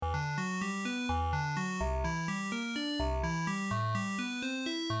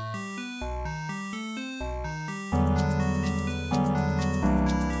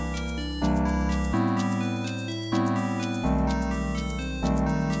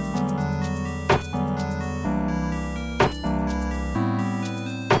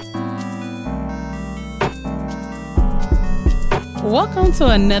Welcome to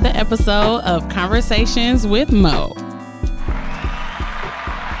another episode of Conversations with Mo.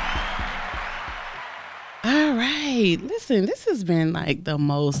 All right, listen, this has been like the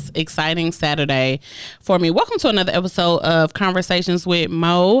most exciting Saturday for me. Welcome to another episode of Conversations with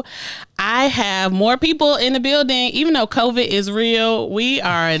Mo. I have more people in the building. Even though COVID is real, we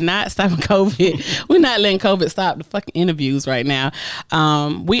are not stopping COVID. We're not letting COVID stop the fucking interviews right now.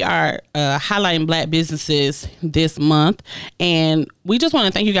 We are highlighting Black businesses this month. And we just want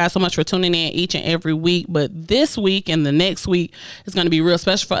to thank you guys so much for tuning in each and every week. But this week and the next week is going to be real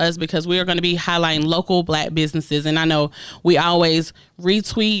special for us because we are going to be highlighting local Black businesses. And I know we always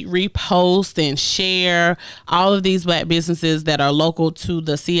retweet, repost, and share all of these Black businesses that are local to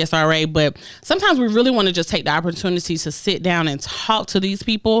the CSRA. But sometimes we really want to just take the opportunity to sit down and talk to these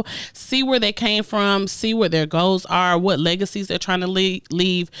people, see where they came from, see what their goals are, what legacies they're trying to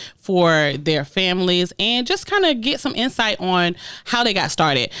leave for their families, and just kind of get some insight on how they got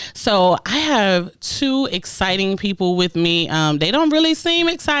started. So I have two exciting people with me. They don't really seem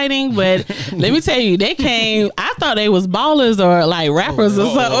exciting, but let me tell you, they came, I thought they was ballers or like rappers or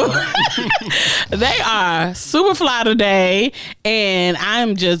something. They are super fly today, and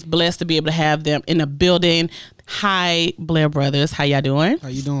I'm just blessed to be able to have them in the building. Hi, Blair Brothers. How y'all doing? How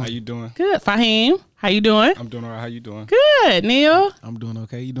you doing? Good. Fahim, how you doing? I'm doing all right. How you doing? Good. Neil? I'm doing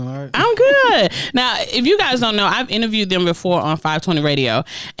okay. You doing all right? I'm good. Now, if you guys don't know, I've interviewed them before on 520 Radio,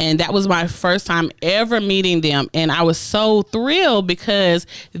 and that was my first time ever meeting them, and I was so thrilled because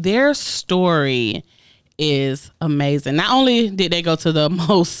their story is amazing. Not only did they go to the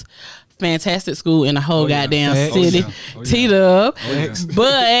most fantastic school in the whole goddamn city, T-Dub,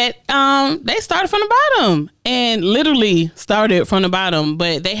 but they started from the bottom and literally started from the bottom,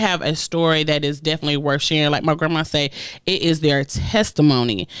 but they have a story that is definitely worth sharing. Like my grandma say, it is their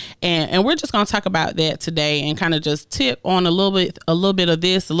testimony, and we're just gonna talk about that today and kind of just tip on a little bit of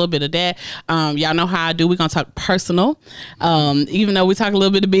this, a little bit of that. Y'all know how I do. We're gonna talk personal, even though we talk a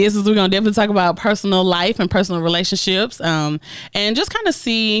little bit of business, we're gonna definitely talk about personal life and personal relationships, and just kind of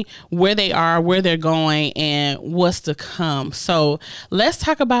see where they are, where they're going, and what's to come. So let's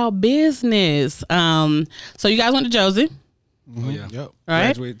talk about business. So you guys went to Josie. Oh yeah. Yep. Right.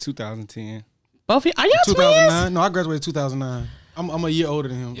 Graduated 2010. Both of you, are y'all 2009? twins? No, I graduated 2009. I'm a year older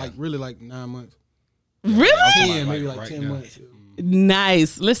than him. Like really like 9 months. Really? 10, maybe like 10 months.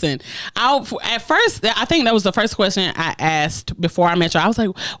 Nice. Listen, at first, I think that was the first question I asked before I met you. I was like,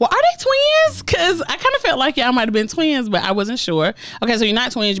 well, are they twins? Because I kind of felt like y'all might have been twins, but I wasn't sure. Okay, so you're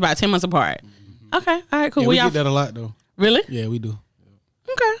not twins, you're about 10 months apart. Okay, all right, cool. Yeah, Where we y'all get that a lot though. Really? Yeah, we do.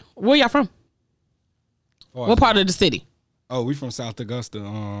 Okay. Where y'all from? What part of the city? Oh, we from South Augusta,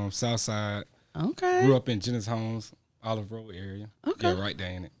 South Side. Okay. Grew up in Jennings Homes, Olive Road area. Okay. Yeah, right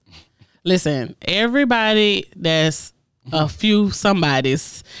there in it. Listen, everybody that's a few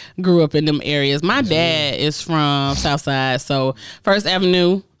somebodies grew up in them areas. My dad is from South Side, so First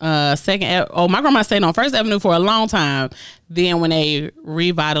Avenue, my grandma stayed on First Avenue for a long time. Then when they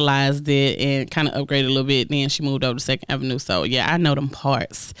revitalized it and kind of upgraded a little bit, then she moved over to Second Avenue. So yeah, I know them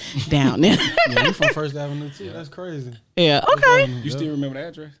parts down there. Yeah, we from First Avenue too. That's crazy. Yeah, okay. You still remember the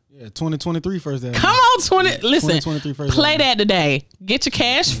address? Yeah, 2023 First Avenue. Come on, 2023 First play Avenue. that today. Get your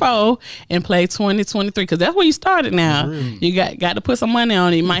cash flow and play 2023 because that's where you started now. You got to put some money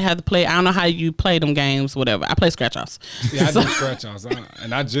on it. You might have to play. I don't know how you play them games, whatever. I play scratch offs. Yeah, I do scratch offs,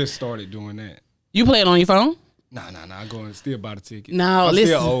 and I just started doing that. You play it on your phone? Nah. I go and still buy the ticket. No, I'm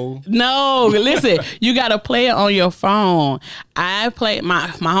listen. still old. No, listen. You gotta play it on your phone. I played my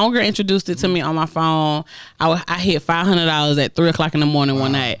homegirl introduced it to me on my phone. I hit $500 at 3:00 in the morning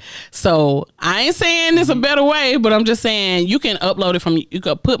one night. So I ain't saying it's a better way, but I'm just saying you can upload it you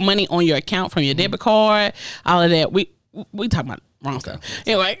could put money on your account from your debit card, all of that. We talking about wrong stuff.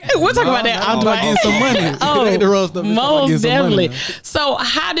 Anyway, we'll talk about that. I'll getting some money. Oh, The road stuff is most definitely. Money, so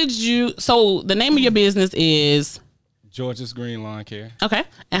so the name of your business is George's Green Lawn Care. Okay.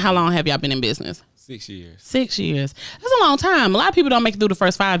 And how long have y'all been in business? 6 years. 6 years. That's a long time. A lot of people don't make it through the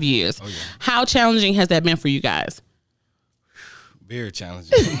first 5 years. Oh, yeah. How challenging has that been for you guys? Very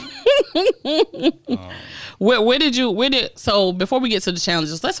challenging. So before we get to the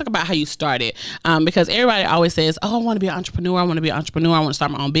challenges, let's talk about how you started. Because everybody always says, oh, I want to be an entrepreneur. I want to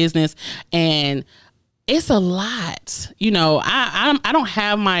start my own business. And it's a lot. You know, I don't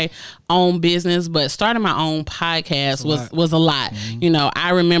have my own business, but starting my own podcast was a lot. Mm-hmm. You know,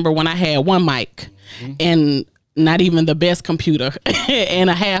 I remember when I had one mic and not even the best computer and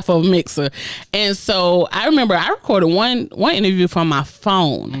a half of a mixer. And so I remember I recorded one interview from my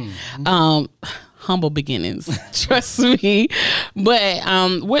phone. Humble beginnings, trust me. But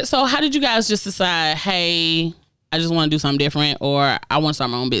so how did you guys just decide, hey, I just want to do something different, or I want to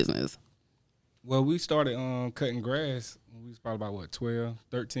start my own business? Well, we started cutting grass. We was probably about 12,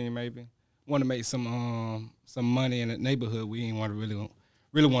 13 maybe. Want to make some money in the neighborhood. We didn't want to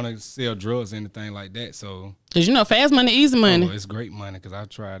really want to sell drugs or anything like that. So, because fast money, easy money. Oh, it's great money because I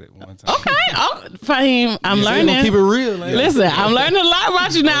tried it one time. Okay, Fahim, I'm learning. Keep it real. Like, Listen, I'm learning a lot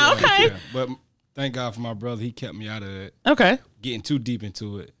about you now. Okay, Yeah. But thank God for my brother. He kept me out of it. Okay. Getting too deep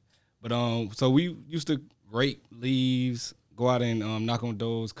into it. But so we used to rake leaves, go out and knock on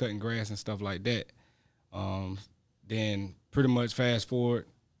doors, cutting grass and stuff like that. Then pretty much fast forward,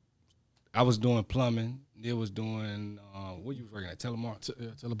 I was doing plumbing. Neil was doing what you was working at?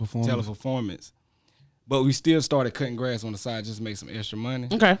 Teleperformance. But we still started cutting grass on the side just to make some extra money.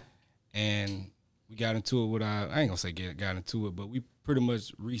 Okay. And we got into it with I ain't gonna say got into it, but we pretty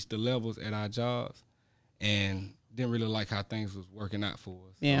much reached the levels at our jobs and didn't really like how things was working out for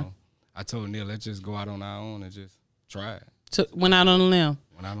us. Yeah. So I told Neil, let's just go out on our own and just try it. Went out on a limb.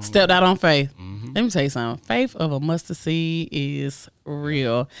 Stepped out on faith. Mm-hmm. Let me tell you something. Faith of a mustard seed is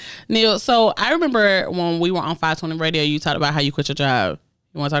real. Neil, so I remember when we were on 520 Radio, you talked about how you quit your job.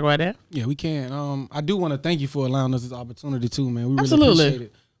 You want to talk about that? Yeah, we can. I do want to thank you for allowing us this opportunity too, man. We really Absolutely. appreciate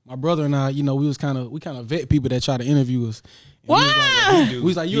it. My brother and I, we kind of vet people that try to interview us. And Wow. We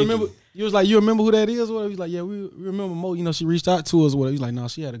was like, you remember? You was like, you remember who that is? What? He was like, yeah, we remember Mo. She reached out to us. What? He was like, no,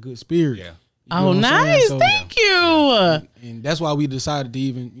 she had a good spirit. Yeah. You know Oh, what I'm saying? nice. So, Thank you. and that's why we decided to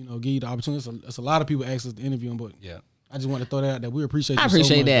even, give you the opportunity. It's a lot of people asked us to interview him, but Yeah. I just want to throw that out there. We appreciate you I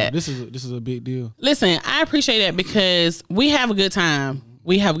appreciate so much, that. bro. This is a big deal. Listen, I appreciate that because we have a good time.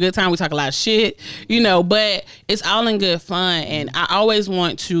 We have a good time. We talk a lot of shit, but it's all in good fun. And I always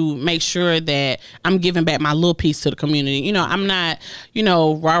want to make sure that I'm giving back my little piece to the community. I'm not,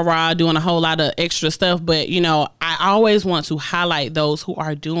 rah-rah doing a whole lot of extra stuff, but, I always want to highlight those who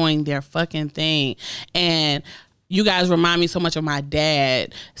are doing their fucking thing. And you guys remind me so much of my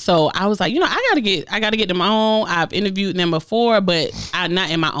dad. So I was like, I gotta get them on. I've interviewed them before, but I'm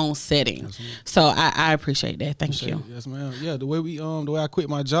not in my own setting. Absolutely. So I appreciate that. Thank you. Yes, ma'am. Yeah, the way I quit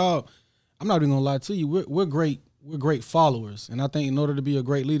my job, I'm not even gonna lie to you. We're great followers, and I think in order to be a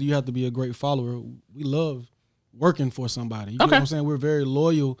great leader, you have to be a great follower. We love working for somebody. You know what I'm saying? We're very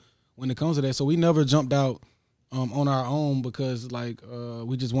loyal when it comes to that. So we never jumped out on our own because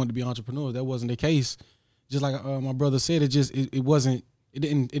we just wanted to be entrepreneurs. That wasn't the case. Just like my brother said, it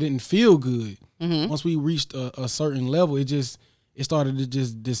didn't feel good. Mm-hmm. Once we reached a certain level, it started to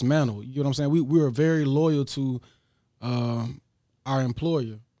just dismantle. You know what I'm saying? We were very loyal to our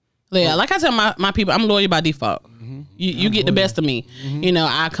employer. Yeah, like I tell my people, I'm loyal by default. Mm-hmm. You get the best of me. Mm-hmm.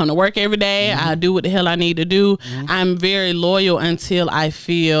 I come to work every day. Mm-hmm. I do what the hell I need to do. Mm-hmm. I'm very loyal until I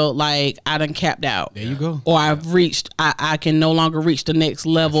feel like I done capped out. There you go. Or I've reached, I can no longer reach the next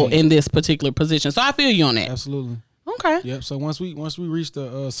level in this particular position. So I feel you on that. Absolutely. Okay. Yep. So once we reached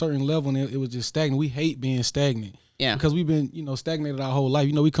a certain level and it was just stagnant. We hate being stagnant. Yeah. Because we've been stagnated our whole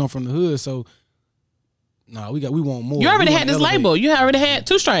life. We come from the hood, so. No, we want more. You already had this label. You already had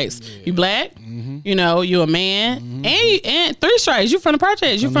 2 strikes. Yeah. You black. Mm-hmm. You a man, mm-hmm. and 3 strikes. You from the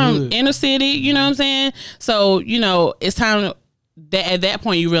projects. You from inner city. You know what I'm saying? So it's time that at that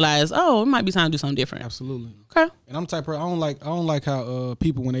point you realize, it might be time to do something different. Absolutely. Okay. And I'm the type of person, I don't like how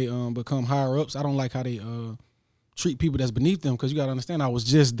people when they become higher ups. I don't like how they treat people that's beneath them, because you got to understand I was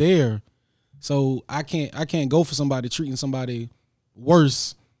just there, so I can't go for somebody treating somebody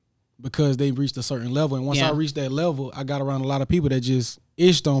worse because they've reached a certain level. And once I reached that level, I got around a lot of people that just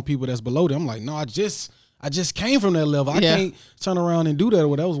ished on people that's below them. I'm like, no, I just came from that level. I can't turn around and do that.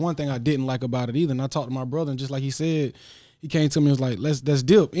 Well, that was one thing I didn't like about it either. And I talked to my brother, and just like he said, he came to me and was like, let's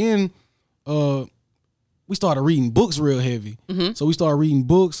dip. And we started reading books real heavy. Mm-hmm. So we started reading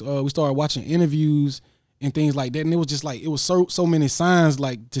books. We started watching interviews and things like that. And it was just like, it was so many signs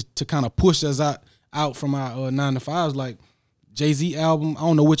like to kind of push us out from our 9 to 5s. Like, Jay-Z album, I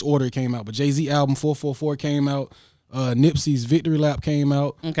don't know which order it came out, but Jay-Z album 444 came out. Nipsey's Victory Lap came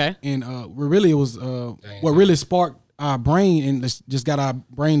out. Okay. And it was what really sparked our brain and just got our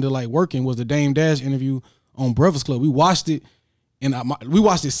brain to working was the Dame Dash interview on Breakfast Club. We watched it, and we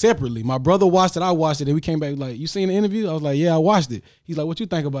watched it separately. My brother watched it, I watched it, and we came back like, you seen the interview? I was like, yeah, I watched it. He's like, what you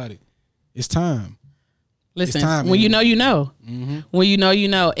think about it? It's time. Listen, it's time, when you know, you know. Mm-hmm. When you know, you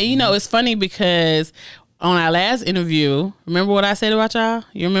know. And it's funny because on our last interview, remember what I said about y'all?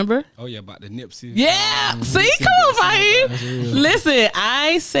 You remember? Oh, yeah, about the Nipsey. Yeah. See, come on, Fahim. Listen,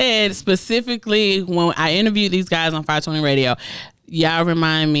 I said specifically when I interviewed these guys on 520 Radio, y'all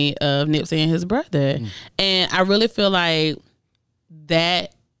remind me of Nipsey and his brother. And I really feel like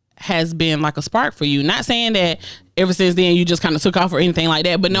that has been like a spark for you? Not saying that ever since then you just kind of took off or anything like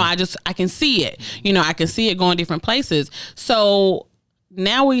that, but no, I can see it. You know, I can see it going different places. So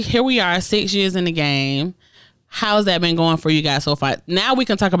now here we are 6 years in the game. How's that been going for you guys so far? Now we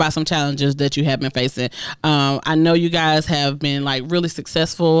can talk about some challenges that you have been facing. I know you guys have been like really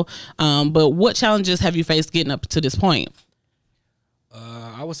successful, but what challenges have you faced getting up to this point?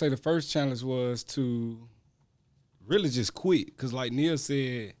 I would say the first challenge was to really just quit, because like Neil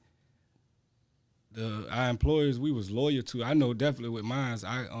said, our employers we was loyal to. I know definitely with mine,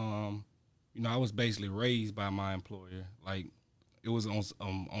 I was basically raised by my employer. Like it was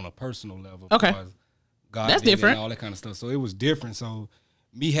on a personal level. Okay. God That's different. And all that kind of stuff. So it was different. So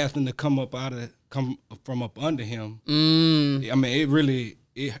me having to come from up under him. I mean, it really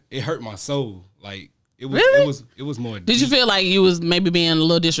it hurt my soul. Like it was Really? it was more. Did you feel like you was maybe being a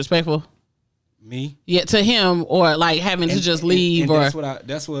little disrespectful? Me? Yeah, to him, or like having to just leave, and or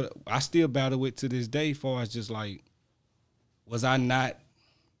that's what I still battle with to this day. Far as just like, was I not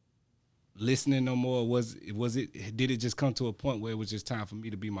listening no more? Did it just come to a point where it was just time for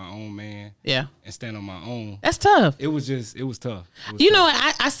me to be my own man? Yeah, and stand on my own. That's tough. It was tough. You know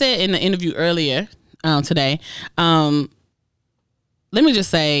what I said in the interview earlier today. Let me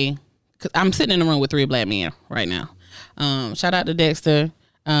just say, 'cause I'm sitting in the room with 3 black men right now. Shout out to Dexter.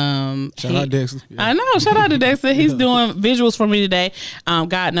 Shout out Dexter. Yeah. I know. Shout out to Dexter. He's doing visuals for me today.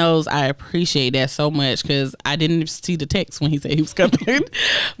 God knows I appreciate that so much, because I didn't see the text when he said he was coming.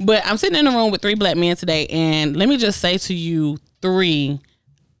 But I'm sitting in the room with 3 black men today, and let me just say to you 3,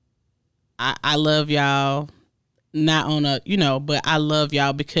 I love y'all. Not on a, but I love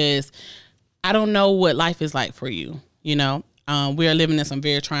y'all because I don't know what life is like for you. We are living in some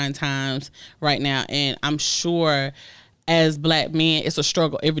very trying times right now, and I'm sure as black men, it's a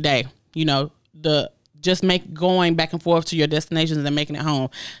struggle every day. Going back and forth to your destinations and making it home.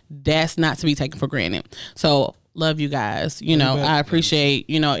 That's not to be taken for granted. So love you guys. I appreciate,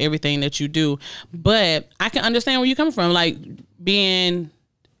 everything that you do, but I can understand where you're coming from. Like being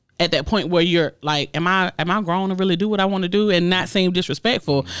at that point where you're like, am I grown to really do what I want to do and not seem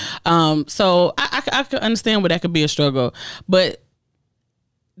disrespectful? So I can understand where that could be a struggle, but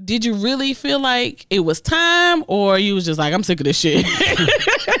did you really feel like it was time, or you was just like, I'm sick of this shit?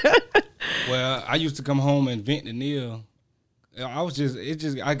 Well, I used to come home and vent to Neil.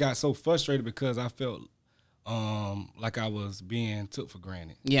 I got so frustrated because I felt like I was being took for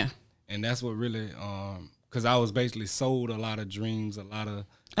granted. Yeah. And that's what really, because I was basically sold a lot of dreams, a lot of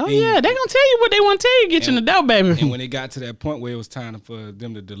things. Yeah, they gonna tell you what they want to tell you, get you in the door, baby. And when it got to that point where it was time for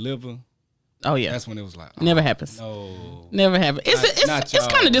them to deliver, oh yeah, that's when it was like, never happens. No, never happens. It's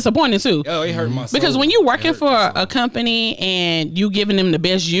kind of disappointing too. Oh, it hurt my soul. Because when you working for a company and you giving them the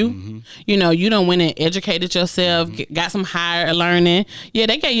best you done went and educated yourself, got some higher learning. Yeah,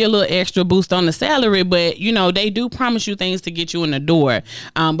 they gave you a little extra boost on the salary, but they do promise you things to get you in the door.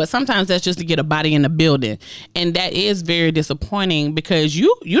 But sometimes that's just to get a body in the building, and that is very disappointing because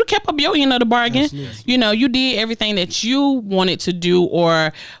you kept up your end of the bargain. Absolutely. You did everything that you wanted to do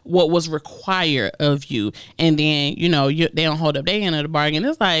or what was required of you, and then they don't hold up their end of the bargain.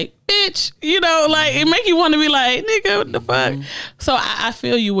 It's like, bitch, it make you want to be like, nigga, what the fuck? So I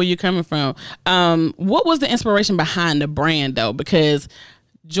feel you where you're coming from. What was the inspiration behind the brand though? Because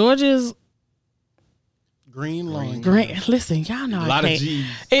George's Green Lawn. Listen, y'all know a lot of G's.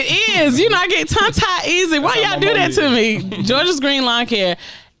 It is. I get tongue tied easy. Why y'all do that to me? George's Green Lawn Care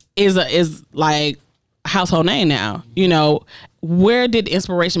is like a household name now. Where did the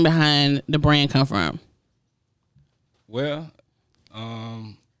inspiration behind the brand come from? Well,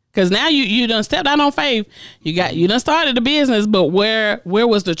 because now you done stepped out on faith. You done started the business, but where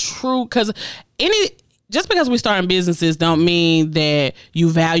was the true? Because just because we starting businesses don't mean that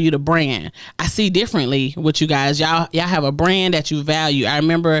you value the brand. I see differently with you guys. Y'all have a brand that you value. I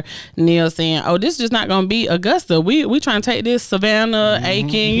remember Neil saying, "Oh, this is just not gonna be Augusta. We trying to take this Savannah,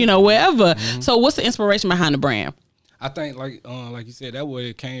 Aiken, wherever." So, what's the inspiration behind the brand? I think like you said, that where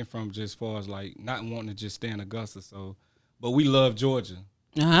it came from, just as far as like not wanting to just stay in Augusta. So, but we love Georgia.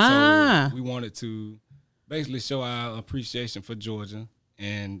 So we wanted to basically show our appreciation for Georgia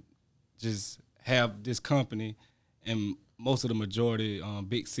and just have this company in most of the majority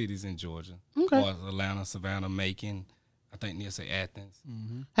big cities in Georgia. Okay. Or Atlanta, Savannah, Macon. I think near say Athens.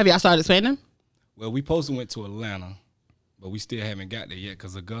 Have y'all started expanding? Well, we supposed to went to Atlanta, but we still haven't got there yet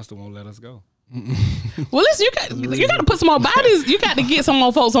because Augusta won't let us go. Well, listen, you got to put some more bodies. You got to get some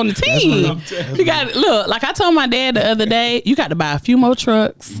more folks on the team. You got look. Like I told my dad the other day, you got to buy a few more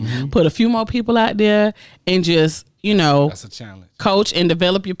trucks, put a few more people out there, and just that's a challenge. Coach and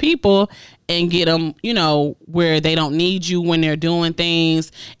develop your people, and get them, you know, where they don't need you when they're doing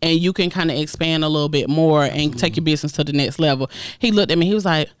things, and you can kind of expand a little bit more and take your business to the next level. He looked at me. He was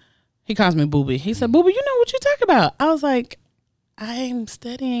like, he calls me Booby. He said, Booby, you know what you talk about? I was like, I'm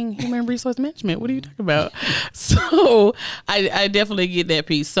studying human resource management. What are you talking about? So I definitely get that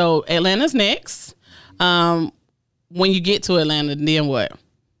piece. So Atlanta's next. When you get to Atlanta, then what?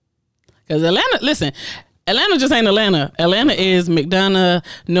 Because Atlanta just ain't Atlanta. Atlanta is McDonough,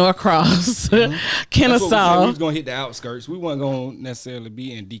 Norcross, Kennesaw. We was going to hit the outskirts. We weren't going to necessarily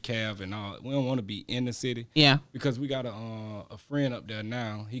be in DeKalb and all. We don't want to be in the city. Yeah. Because we got a friend up there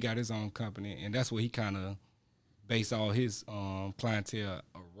now. He got his own company, and that's where he kind of base all his clientele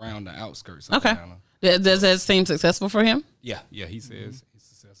around the outskirts of Atlanta. Does that seem successful for him? Yeah, he says it's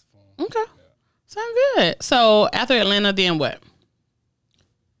successful. Okay. Yeah. Sound good. So after Atlanta, then what?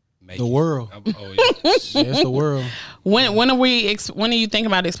 The world. Oh yeah. Yes, the world. When are you thinking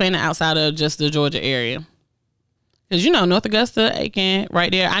about expanding outside of just the Georgia area? Because you know North Augusta, Aiken, right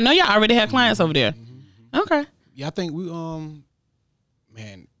there. I know y'all already have clients over there. Okay. Yeah, I think we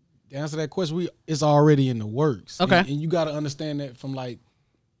man, to answer that question, it's already in the works. Okay. And you got to understand that from like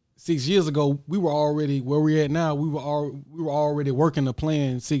 6 years ago, we were already where we're at now. We were already working the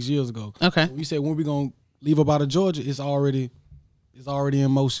plan 6 years ago. Okay. So you said when we gonna leave up out of Georgia, it's already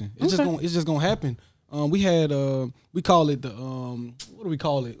in motion. It's just gonna happen. We had we call it the what do we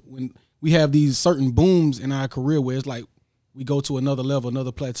call it when we have these certain booms in our career where it's like we go to another level,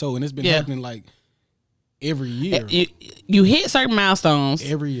 another plateau, and it's been happening like every year. You hit certain milestones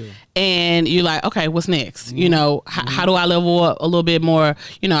every year, and you're like, okay, what's next? You know, how do I level up a little bit more?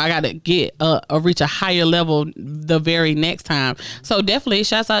 You know, I got to get reach a higher level the very next time. So definitely,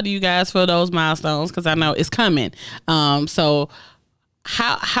 shouts out to you guys for those milestones because I know it's coming. So.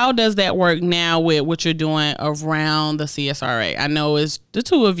 How does that work now with what you're doing around the CSRA? I know it's the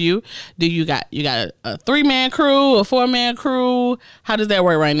two of you. Do you got a 3-man crew, a 4-man crew? How does that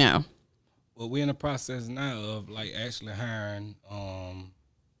work right now? Well, we're in the process now of like actually hiring. We're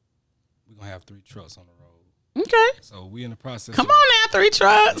gonna have 3 trucks on the road. Okay. So we in the process. Come on now, 3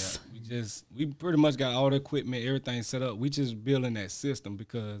 trucks. Yeah, we pretty much got all the equipment, everything set up. We just building that system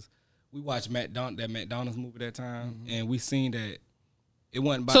because we watched that McDonald's movie that time, and we seen that. It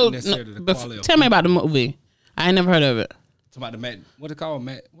wasn't about necessarily the quality. Tell me about the movie. I ain't never heard of it. It's about the what's it called?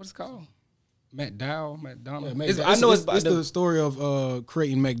 McDonald's. Yeah, I know it's the story of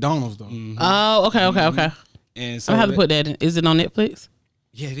creating McDonald's though. Mm-hmm. Oh, okay. And so I'm gonna have to put that in. Is it on Netflix?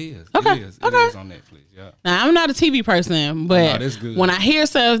 Yeah, it is. Okay. It is on Netflix. Yeah. Now I'm not a TV person, but when I hear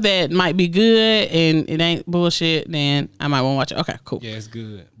stuff that might be good and it ain't bullshit, then I might want to watch it. Okay, cool. Yeah, it's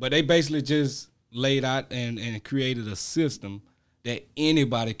good. But they basically just laid out and created a system that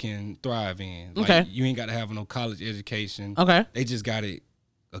anybody can thrive in. Like, okay. You ain't got to have no college education. Okay. They just got a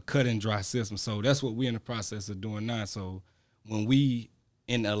cut and dry system. So that's what we're in the process of doing now. So when we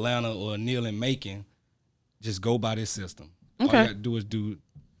in Atlanta or Neal and Macon, just go by this system. Okay. All you got to do is do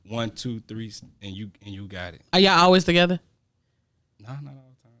 1, 2, 3, and you got it. Are y'all always together? Nah, not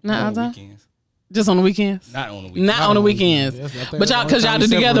all the time. Not all the time? Weekends. Just on the weekends? Not on the weekends. Not on the weekends. Yes, but y'all, because y'all do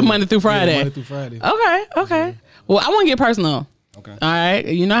together Monday through Friday. Yeah, Monday through Friday. Okay. Well, I want to get personal. Okay. All right.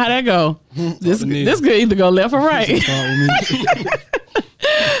 You know how that go. This could either go left or right.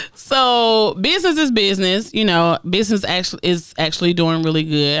 So business is business. You know, business is actually doing really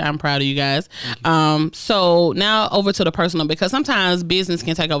good. I'm proud of you guys. So now over to the personal, because sometimes business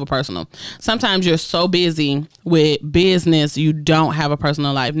can take over personal. Sometimes you're so busy with business, you don't have a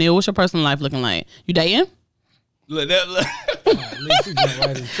personal life. Neal, what's your personal life looking like? You dating? Look. Yes. I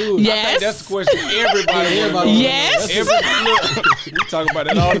think that's the question everybody Yes. We talk about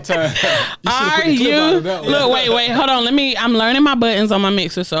that all the time. Are you? Look, wait. Hold on. I'm learning my buttons on my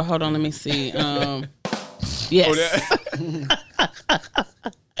mixer, so hold on. Let me see. Yes.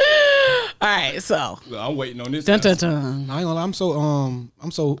 All right. So. Look, I'm waiting on this. Dun. I ain't gonna lie, I'm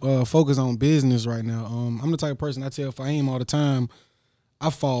so focused on business right now. I'm the type of person I tell Fahim all the time.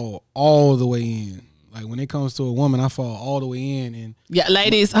 I fall all the way in. Like when it comes to a woman, I fall all the way in. And yeah,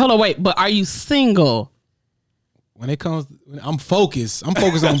 ladies, hold on, wait. But are you single? When it comes, I'm focused. I'm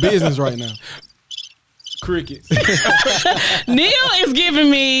focused on business right now. Crickets. Neal is giving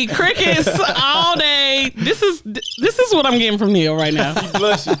me crickets all day. This is what I'm getting from Neal right now. You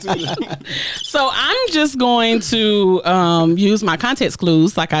blushing too. So I'm just going to use my context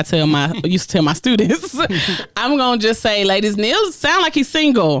clues, like I used to tell my students. I'm gonna just say, ladies, Neal sound like he's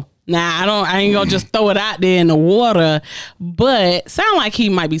single. Nah, I ain't gonna just throw it out there in the water, but sound like he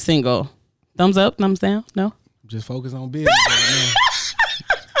might be single. Thumbs up, thumbs down. No, I'm just focused on business right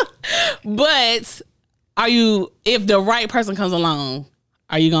now. But are you? If the right person comes along,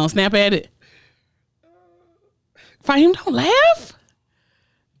 are you gonna snap at it? Fahim, don't laugh.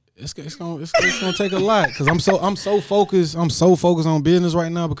 It's gonna take a lot because I'm so focused on business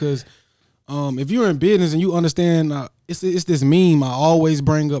right now because if you're in business and you understand it's this meme I always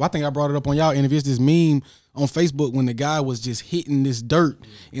bring up. I think I brought it up on y'all interview. It's this meme on Facebook when the guy was just hitting this dirt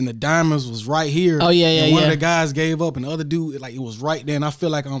and the diamonds was right here. Oh yeah. And one of the guys gave up and the other dude like it was right there. And I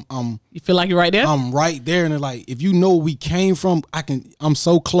feel like You feel like you're right there? I'm right there and it's like if you know where we came from, I'm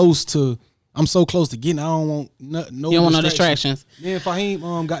so close to getting. I don't want no you don't want no distractions. Yeah,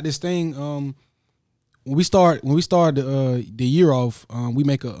 Fahim got this thing. When we start the year off, we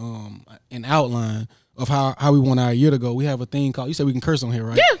make an outline of how we want our year to go. We have a thing called. You said we can curse on here,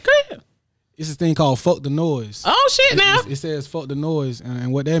 right? Yeah, go ahead. It's this thing called "fuck the noise." Oh shit! Now it says "fuck the noise,"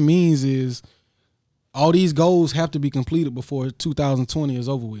 and what that means is all these goals have to be completed before 2020 is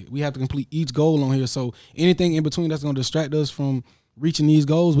over with. We have to complete each goal on here. So anything in between that's gonna distract us from reaching these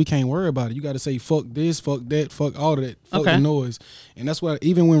goals, we can't worry about it. You got to say fuck this, fuck that, fuck all of that, fuck the noise. And that's why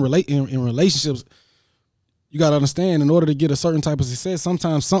even when in relationships, you got to understand in order to get a certain type of success,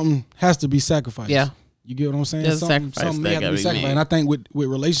 sometimes something has to be sacrificed. Yeah. You get what I'm saying? There's Something may have to be sacrificed. And I think with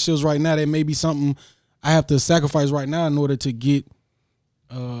relationships right now, there may be something I have to sacrifice right now in order to get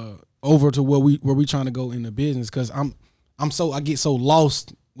over to where we trying to go in the business. Because I get so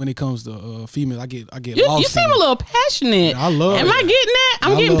lost when it comes to females. I get lost. You seem a little passionate. I love Am it. I getting that?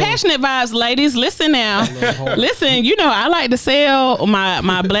 I'm getting passionate vibes, ladies. Listen now. Listen, you know, I like to sell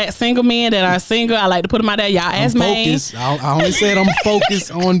my black single men that are single. I like to put them out there. Y'all ask me. I only said I'm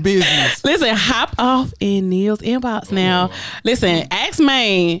focused on business. Listen, hop off in Neil's inbox now. Listen, ask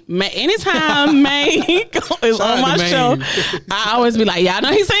Maine. Anytime Maine is Shout on out my to show, Maine. I always be like, y'all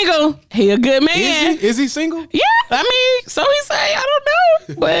know he's single. He a good man. Is he single? Yeah, I mean, so he say, I don't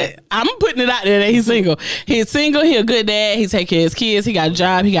know. But I'm putting it out there that he's single. He's single. He a good dad. He take care of his kids. He got a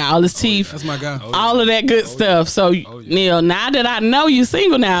job. He got all his teeth. That's my guy. All of that good stuff. So, Neil, now that I know you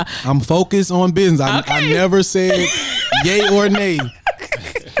single now. I'm focused on business. I never said yay or nay.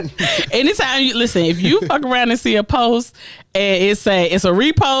 Anytime you listen, if you fuck around and see a post and it's a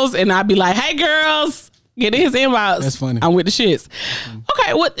repost and I be like, hey girls, get in his inbox. That's funny. I'm with the shits.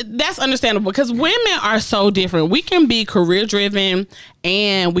 Okay, well, that's understandable because women are so different. We can be career driven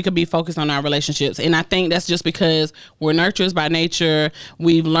and we can be focused on our relationships. And I think that's just because we're nurturers by nature.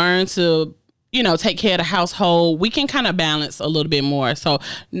 We've learned to, take care of the household. We can kind of balance a little bit more. So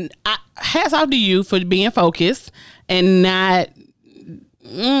hats off to you for being focused and not.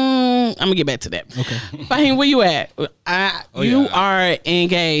 I'm gonna get back to that. Okay, Fahim, where you at? You are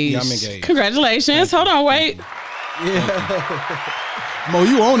engaged. Yeah, I'm engaged. Congratulations. Hold on, wait. Yeah. Mo,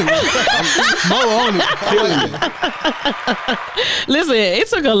 you own it. Mo own it. Killing it. Listen, it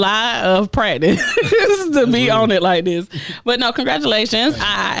took a lot of practice to be on it like this. But no, congratulations.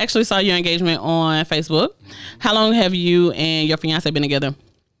 I actually saw your engagement on Facebook. How long have you and your fiance been together?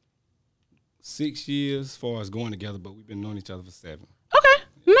 6 years as far as going together, but we've been knowing each other for 7. Okay,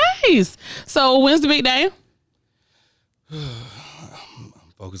 nice. So when's the big day? I'm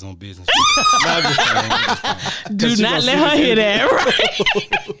focused on business. Do not let her hear that,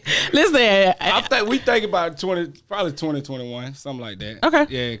 right? Listen, we think about probably 2021, something like that. Okay.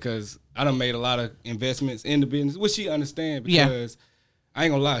 Yeah, because I done made a lot of investments in the business, which she understands because I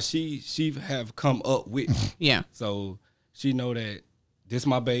ain't gonna lie, she have come up with me. Yeah. So she know that this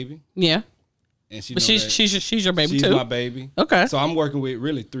my baby. Yeah. And but she's your baby she's too. She's my baby. Okay. So I'm working with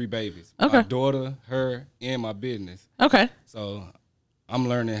really 3 babies. Okay. My daughter, her, and my business. Okay. So I'm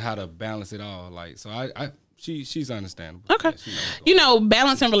learning how to balance it all. Like, so she's understandable. Okay. Yeah,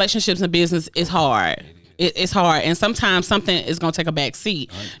 balancing relationships and business is hard. It's hard. And sometimes something is going to take a back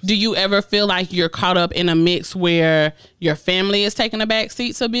seat. 100%. Do you ever feel like you're caught up in a mix where your family is taking a back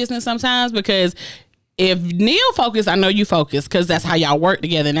seat to business sometimes? Because if Neil focus, I know you focus because that's how y'all work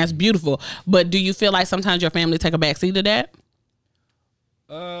together and that's beautiful. But do you feel like sometimes your family take a backseat to that?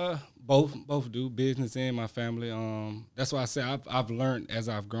 Both do, business and my family. That's why I say I've learned as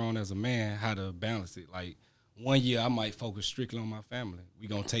I've grown as a man how to balance it. Like 1 year I might focus strictly on my family. We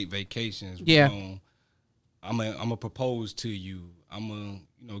gonna take vacations. Yeah. I'm gonna propose to you. I'm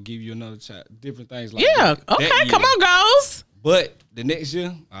gonna give you another child. Different things like that. Yeah. Okay. Come on, girls. But the next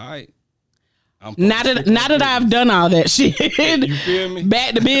year, all right. Now that I've done all that shit, you feel me?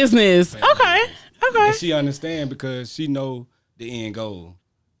 Back to business. Okay. And she understand because she know the end goal,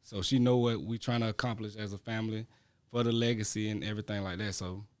 so she know what we trying to accomplish as a family for the legacy and everything like that.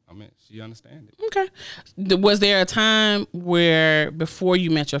 So I mean, she understand it. Okay. Was there a time where before you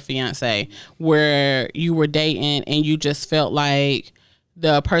met your fiance, where you were dating and you just felt like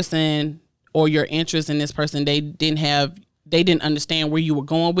the person or your interest in this person, they didn't have they didn't understand where you were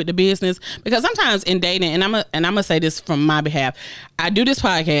going with the business. Because sometimes in dating, and I'm gonna say this from my behalf, I do this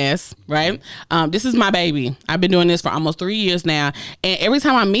podcast, right? This is my baby. I've been doing this for almost 3 years now, and every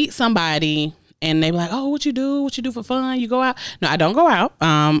time I meet somebody and they be like, "Oh, what you do? What you do for fun? You go out?" No, I don't go out.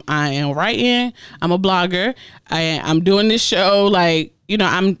 I am writing. I'm a blogger. I'm doing this show. Like, you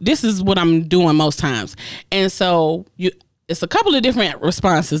know, this is what I'm doing most times, and so it's a couple of different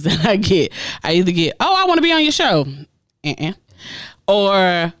responses that I get. I either get, "Oh, I want to be on your show,"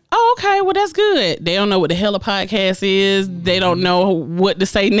 or, "Oh, okay, well, that's good." They don't know what the hell a podcast is. They don't know what to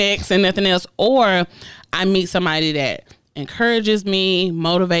say next and nothing else. Or I meet somebody that encourages me,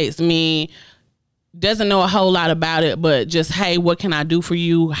 motivates me, doesn't know a whole lot about it, but just, "Hey, what can I do for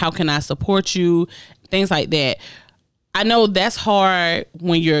you? How can I support you?" Things like that. I know that's hard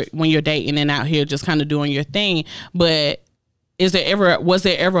when you're dating and out here just kind of doing your thing, but was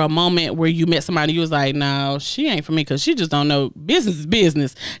there ever a moment where you met somebody you was like, "No, she ain't for me," because she just don't know business is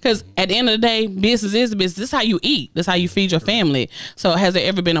business? Because at the end of the day, business is business. This is how you eat. This is how you feed your family. So has there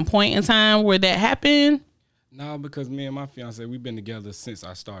ever been a point in time where that happened? No, because me and my fiance, we've been together since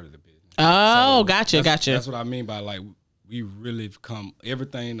I started the business. Oh, So gotcha. That's what I mean by, like, we really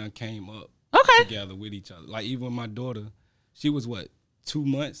everything that came up together with each other. Like, even my daughter, she was what, 2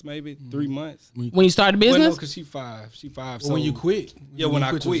 months, maybe 3 months when you started well, business. no, because she five. Well, So when you quit. when I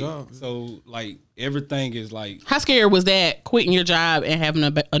your quit. job. So, like, everything is like, How scary was that, quitting your job and having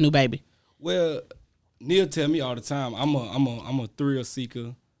a new baby? well, Neil tell me all the time, I'm a thrill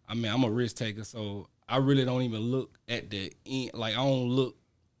seeker. I mean, I'm a risk taker. So I really don't even look at the end. Like, I don't look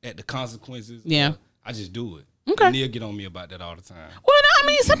at the consequences. Yeah. I just do it. Okay. Neil get on me about that all the time. Well, no, I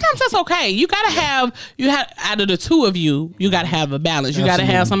mean, sometimes that's okay. You gotta have out of the two of you, you gotta have a balance. You gotta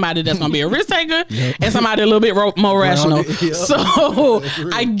have somebody that's gonna be a risk taker and somebody a little bit more rational. Yep. So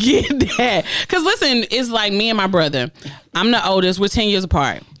I get that. Cause listen, it's like me and my brother. I'm the oldest. We're 10 years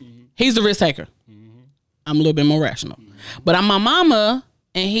apart. He's the risk taker. I'm a little bit more rational. But I'm my mama,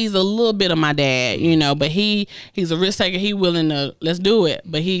 and he's a little bit of my dad, you know. But he's a risk taker. He willing to let's do it.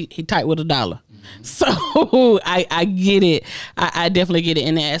 But he tight with a dollar. So I get it. I definitely get it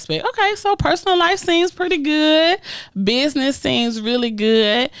in that aspect. Okay, so personal life seems pretty good. Business seems really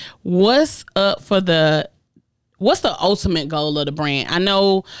good. What's the ultimate goal of the brand? I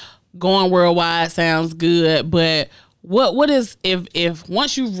know going worldwide sounds good, but what is if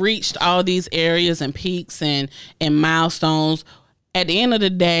once you've reached all these areas and peaks and milestones, at the end of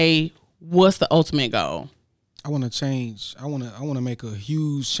the day, what's the ultimate goal? I want to change. I want to make a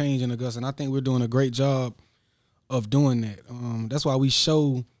huge change in Augusta, and I think we're doing a great job of doing that. That's why we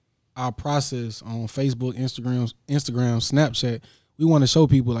show our process on Facebook, Instagram, Snapchat. We want to show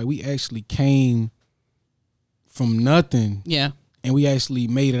people like we actually came from nothing, and we actually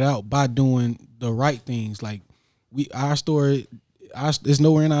made it out by doing the right things. Like our story, there's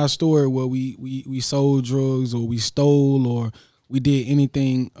nowhere in our story where we sold drugs or we stole or we did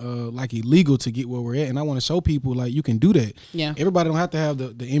anything like illegal to get where we're at. And I want to show people like you can do that. Yeah. Everybody don't have to have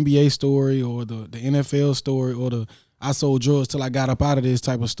the NBA story or the NFL story or the I sold drugs till I got up out of this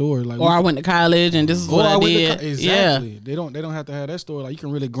type of story. Like, or I went to college and this is what I did. Exactly. They don't have to have that story. Like you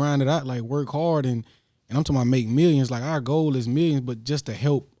can really grind it out, like work hard and I'm talking about make millions. Like our goal is millions, but just to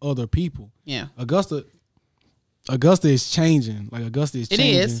help other people. Yeah. Augusta is changing. Like Augusta is changing.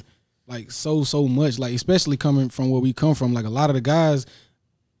 It is. Like so much, like especially coming from where we come from. Like a lot of the guys,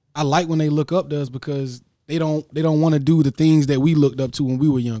 I like when they look up to us because they don't want to do the things that we looked up to when we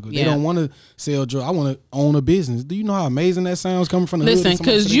were younger. Yeah. They don't want to sell drugs. I want to own a business. Do you know how amazing that sounds coming from the hood? Listen,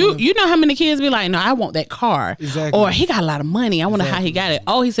 because you know how many kids be like, "No, I want that car." Exactly. Or he got a lot of money. I wonder how he got it.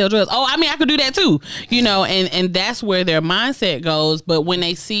 Oh, he sell drugs. Oh, I mean, I could do that too. You know, and that's where their mindset goes. But when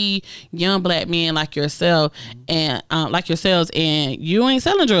they see young black men like yourself and like yourselves, and you ain't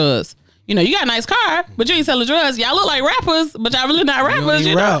selling drugs. You know, you got a nice car, but you ain't selling drugs. Y'all look like rappers, but y'all really not rappers.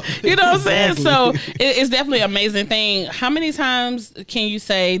 You know what I'm saying? So it's definitely an amazing thing. How many times can you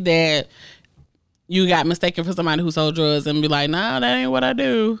say that you got mistaken for somebody who sold drugs and be like, "Nah, that ain't what I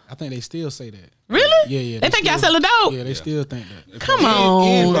do"? I think they still say that. Really? Yeah. They think y'all selling dope? Yeah, they still think that. Come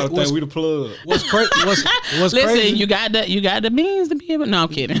on. I think we the plug. What's crazy? Listen, crazy? you got the means to be able. No, I'm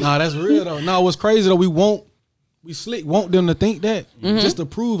kidding. Nah, that's real though. No, what's crazy though? We slick want them to think that just to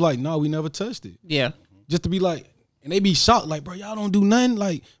prove like, no, we never touched it. Yeah. Just to be like, and they be shocked like, bro, y'all don't do nothing.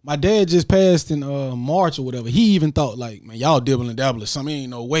 Like my dad just passed in March or whatever. He even thought like, man, y'all dibble and dabble or something. Ain't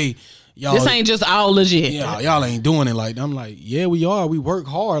no way. Y'all, this ain't just all legit. Yeah, y'all ain't doing it like that. I'm like, yeah, we are. We work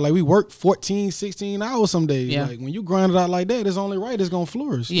hard. Like we work 14, 16 hours some days. Yeah. Like when you grind it out like that, it's only right. It's gonna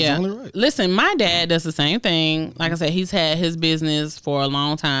flourish. Yeah. It's only right. Listen, my dad does the same thing. Like I said, he's had his business for a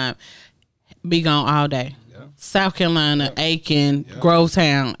long time. Be gone all day. South Carolina, Aiken,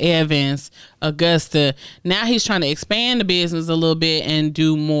 Grovetown, Evans, Augusta. Now he's trying to expand the business a little bit and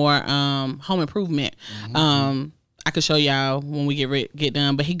do more home improvement. I could show y'all when we get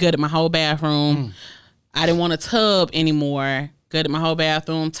done, but he gutted my whole bathroom. I didn't want a tub anymore. Gutted my whole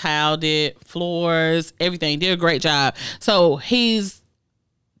bathroom, tiled it, floors, everything. Did a great job. So he's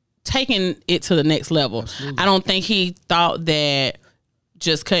taking it to the next level. Absolutely. I don't think he thought that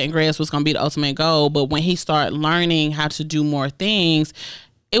just cutting grass was going to be the ultimate goal. But when he started learning how to do more things,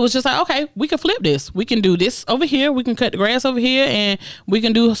 it was just like, okay, we can flip this. We can do this over here. We can cut the grass over here, and we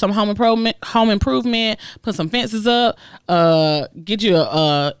can do some home improvement, put some fences up, get you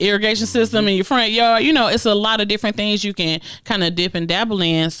a irrigation system in your front yard. You know, it's a lot of different things you can kind of dip and dabble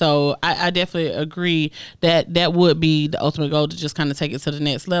in. So I definitely agree that that would be the ultimate goal, to just kind of take it to the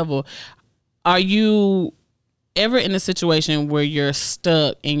next level. Are you ever in a situation where you're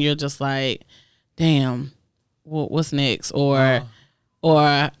stuck and you're just like, damn, what's next? Or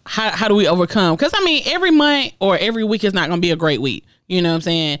how do we overcome? Because, I mean, every month or every week is not going to be a great week. You know what I'm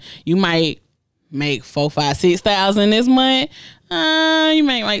saying? You might make 4, 5, 6,000 this month. You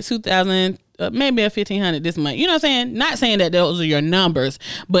make like 2,000, maybe a 1,500 this month. You know what I'm saying? Not saying that those are your numbers,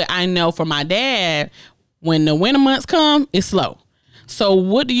 but I know for my dad, when the winter months come, it's slow. So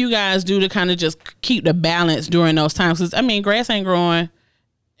what do you guys do to kind of just keep the balance during those times? Because, I mean, grass ain't growing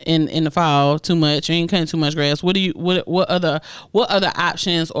in the fall too much. You ain't cutting too much grass. What other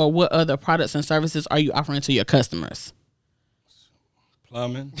options or what other products and services are you offering to your customers?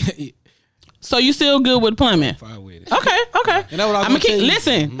 Plumbing. So you still good with plumbing? Fine with it. Okay. And that's what I'm gonna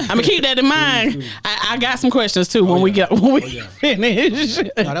listen. I'm gonna keep that in mind. I got some questions too when we finish. Now,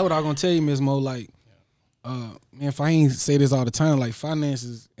 that's what I'm gonna tell you, Ms. Mo. Like, man, if I ain't say this all the time, like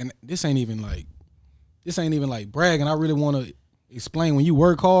finances, and this ain't even like bragging. I really want to explain, when you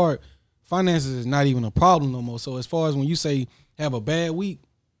work hard, finances is not even a problem no more. So as far as when you say have a bad week,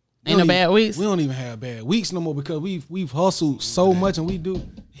 ain't no bad weeks. We don't even have bad weeks no more, because we've hustled so much, and we do.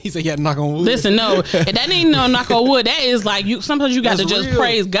 He said, "Yeah, knock on wood." Listen, no, that ain't no knock on wood. That is like, you. Sometimes you got to just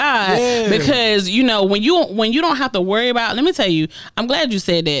praise God, because you know when you don't have to worry about. Let me tell you, I'm glad you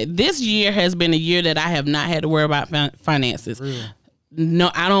said that. This year has been a year that I have not had to worry about finances. Real. No,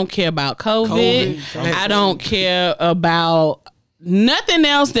 I don't care about COVID. I don't care about nothing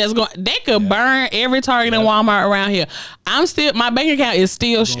else that's going. They could burn every Target and Walmart around here. My bank account is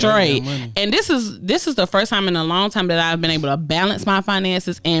still straight. And this is the first time in a long time that I've been able to balance my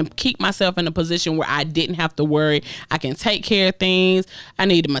finances and keep myself in a position where I didn't have to worry. I can take care of things. I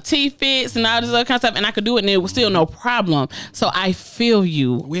needed my teeth fixed and all this other kind of stuff, and I could do it, and it was still no problem. So I feel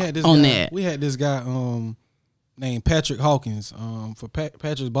you that. We had this guy named Patrick Hawkins for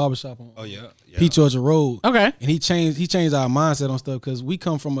Patrick's Barbershop on Peach Orchard Road. Okay. And he changed our mindset on stuff, because we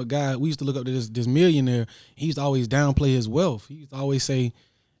come from a guy, we used to look up to this millionaire. He used to always downplay his wealth. He used to always say,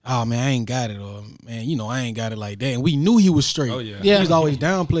 "Oh man, I ain't got it," or "Man, you know, I ain't got it like that." And we knew he was straight. He used to always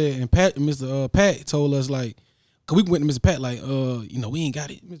downplay it. And Mr. Pat told us, like, cause we went to Mr. Pat like, you know, we ain't got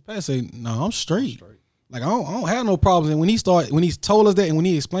it. Mr. Pat said, "No, I'm straight. Like, I don't have no problems." And when he told us that, and when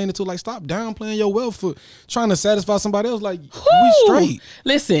he explained it to, like, stop downplaying your wealth for trying to satisfy somebody else, like, we straight.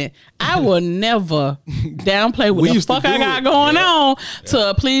 Listen, I will never downplay what the fuck I got going on to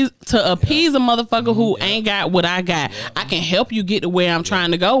appease a motherfucker who ain't got what I got. I can help you get to where I'm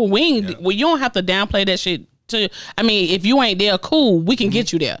trying to go. Well, you don't have to downplay that shit. I mean, if you ain't there, cool, we can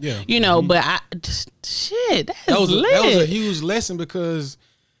get you there. You know, but that was a huge lesson, because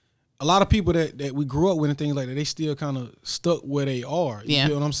a lot of people that we grew up with and things like that, they still kind of stuck where they are. You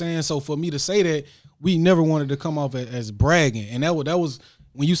know what I'm saying? So for me to say that, we never wanted to come off as bragging. And that was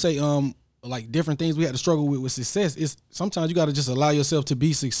when you say like different things we had to struggle with success. It's sometimes you got to just allow yourself to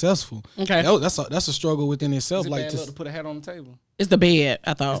be successful. Okay, that's a struggle within itself. Is it like bad to put a hat on the table. It's the bed.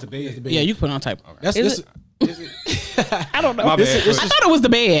 I thought. It's the bed. Yeah, you can put it on the table. Okay. I don't know. My bad. I thought it was the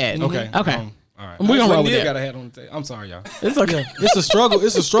bed. Okay. All right. We're gonna roll with that. Got a hat on the table. I'm sorry, y'all. It's okay. It's a struggle.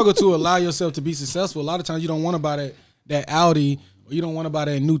 It's a struggle to allow yourself to be successful. A lot of times you don't want to buy that Audi, or you don't want to buy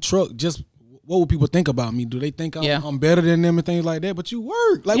that new truck. Just what would people think about me? Do they think I'm better than them and things like that? But you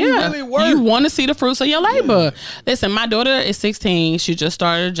work. Like, we really work. You want to see the fruits of your labor. Listen, my daughter is 16. She just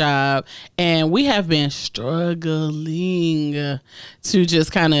started a job, and we have been struggling to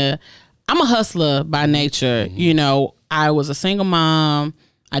just kind of. I'm a hustler by nature. You know, I was a single mom.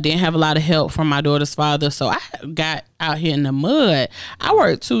 I didn't have a lot of help from my daughter's father, so I got out here in the mud. I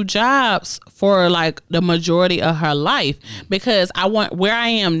worked 2 jobs for like the majority of her life, because I want where I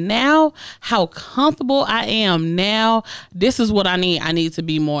am now, how comfortable I am now. This is what I need. I need to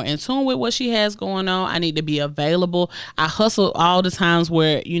be more in tune with what she has going on. I need to be available. I hustle all the times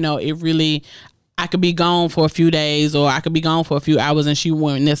where, you know, it really, I could be gone for a few days or I could be gone for a few hours and she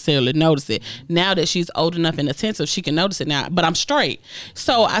wouldn't necessarily notice it. Now that she's old enough and attentive, she can notice it now, but I'm straight.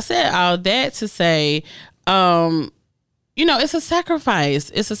 So I said all that to say, you know, it's a sacrifice.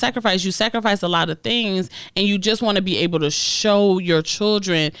 It's a sacrifice. You sacrifice a lot of things and you just want to be able to show your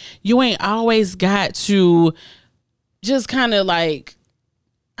children you ain't always got to just kind of like,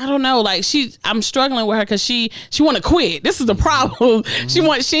 I don't know, like I'm struggling with her because she want to quit. This is the problem.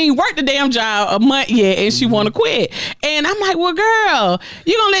 She ain't worked the damn job a month yet and she want to quit. And I'm like, well, girl,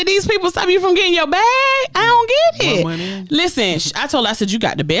 you gonna let these people stop you from getting your bag? I don't get it. Listen, I told her, I said, you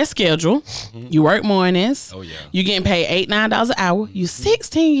got the best schedule. You work mornings. Oh yeah. You getting paid $8-9 an hour. You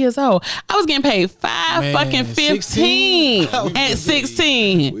 16 years old. I was getting paid $5.15 at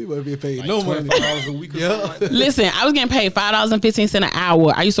 16. We would be paid Like no money. $25 a week or something like that. Listen, I was getting paid $5.15 an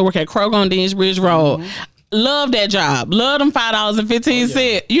hour. I used to work at Kroger on Deans Bridge Road. Love that job. Love them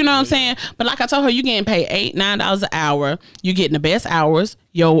 $5.15. You know what I'm saying? But like I told her, you getting paid $8-9 an hour. You getting the best hours.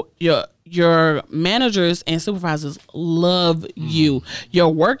 Your managers and supervisors love you.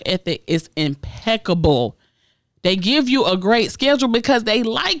 Your work ethic is impeccable. They give you a great schedule because they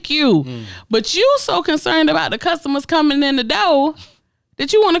like you. But you so concerned about the customers coming in the door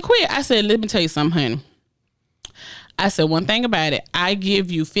that you want to quit. I said, let me tell you something, honey. I said, one thing about it, I give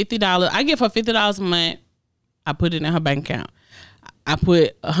you $50. I give her $50 a month. I put it in her bank account. I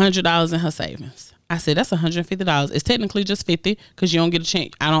put $100 in her savings. I said, that's $150. It's technically just $50 because you don't get a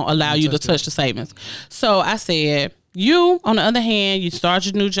chance. I don't allow you to touch the savings. So I said, you, on the other hand, you start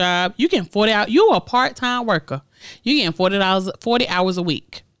your new job. You getting 40 hours. You a part-time worker. You getting $40 hours a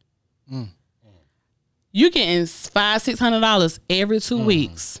week. You getting $500-600 every 2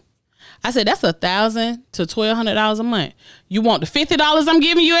 weeks. I said, that's $1,000 to $1,200 a month. You want the $50 I'm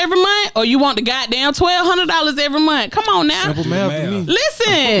giving you every month, or you want the goddamn $1,200 every month? Come on now. Simple math to me.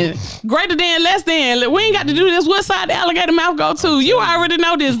 Listen, greater than, less than. We ain't got to do this. What side the alligator mouth go to? You already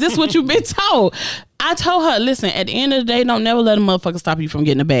know this. This is what you been told. I told her, listen, at the end of the day, don't never let a motherfucker stop you from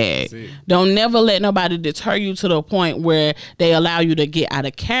getting a bag. Don't never let nobody deter you to the point where they allow you to get out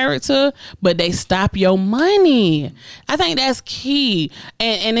of character, but they stop your money. I think that's key.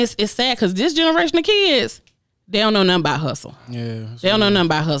 And it's sad because this generation of kids, they don't know nothing about hustle. Yeah, they don't know nothing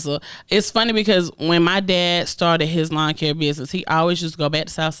about hustle. It's funny because when my dad started his lawn care business, he always used to go back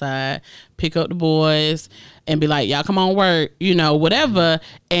to Southside, pick up the boys, and be like, y'all come on work, you know, whatever.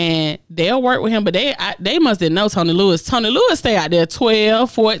 And they'll work with him, but they must didn't know Tony Lewis. Tony Lewis stay out there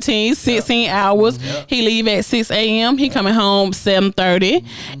 12, 14, 16 hours. He leave at 6 a.m. He coming home 7:30.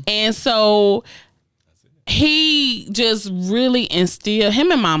 And so he just really instilled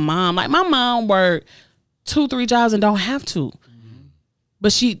him and my mom. Like my mom worked 2-3 jobs and don't have to.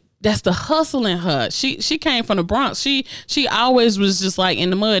 But that's the hustle in her. She came from the Bronx. She always was just like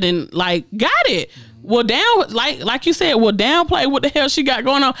in the mud and like got it. Well, like you said, well, downplay what the hell she got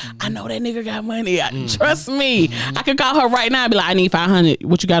going on. I know that nigga got money. Trust me. I could call her right now and be like, I need $500.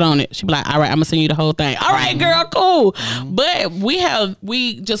 What you got on it? She be like, all right, I'm gonna send you the whole thing. All right, girl, cool. But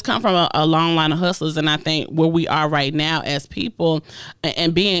we just come from a long line of hustlers, and I think where we are right now as people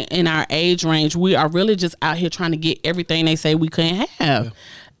and being in our age range, we are really just out here trying to get everything they say we couldn't have. Yeah.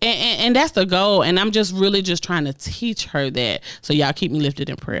 And that's the goal. And I'm just really just trying to teach her that. So y'all keep me lifted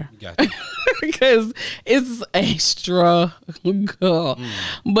in prayer. Because it's a struggle.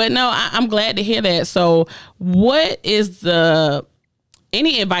 But no, I'm glad to hear that. So what is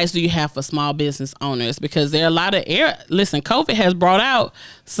any advice do you have for small business owners? Because there are a lot of listen, COVID has brought out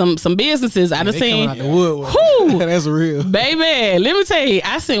some businesses. I done seen out the woodwork. That's real. Baby, let me tell you,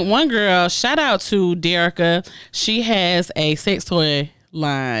 I seen one girl, shout out to Derica. She has a sex toy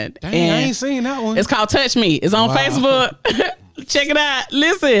line. Dang, I ain't seen that one. It's called Touch Me. It's on Facebook. Check it out.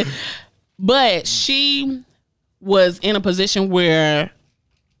 Listen. But she was in a position where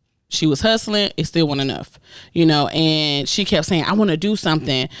she was hustling. It still wasn't enough, you know, and she kept saying, I want to do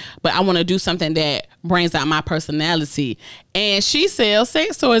something, but I want to do something that brings out my personality. And she sells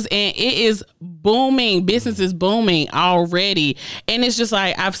sex toys and it is booming. Business is booming already. And it's just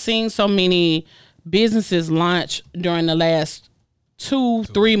like, I've seen so many businesses launch during the last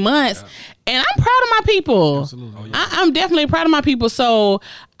 2-3 months, and I'm proud of my people. Absolutely. I'm definitely proud of my people. So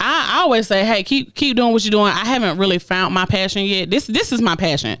I always say, hey, keep doing what you're doing. I haven't really found my passion yet. This is my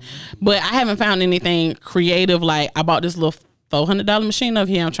passion, but I haven't found anything creative. Like I bought this little $400 machine over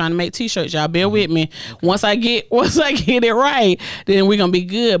here. I'm trying to make t-shirts. Y'all bear with me. Once I get it right, then we're gonna be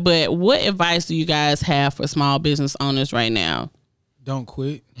good. But what advice do you guys have for small business owners right now? Don't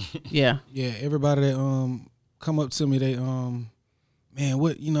quit. Yeah. Everybody that come up to me, they man,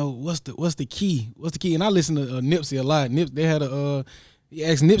 what's the key? What's the key? And I listen to Nipsey a lot. They had He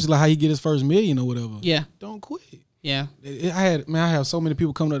asked Nipsey like how he get his first million or whatever. Yeah. Don't quit. Yeah. I have so many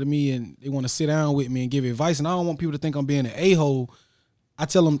people coming up to me and they want to sit down with me and give advice, and I don't want people to think I'm being an a-hole. I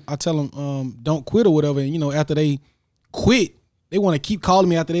tell them, don't quit or whatever. And after they quit, they want to keep calling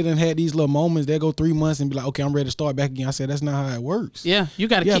me after they done had these little moments. They go 3 months and be like, okay, I'm ready to start back again. I said, that's not how it works. Yeah. You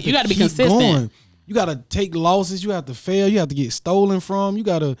got to be keep consistent. Going. You got to take losses. You have to fail. You have to get stolen from. You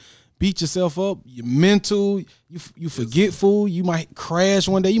got to beat yourself up. You're mental. You forgetful. You might crash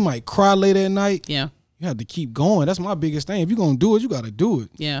one day. You might cry later at night. Yeah. You have to keep going. That's my biggest thing. If you're going to do it, you got to do it.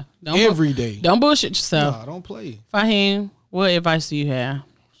 Yeah. Every day. Don't bullshit yourself. Nah, don't play. Fahim, what advice do you have?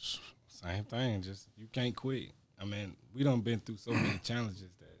 Same thing. Just you can't quit. I mean, we done been through so many challenges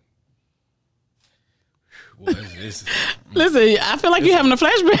that. Well, Listen, I feel like you're having a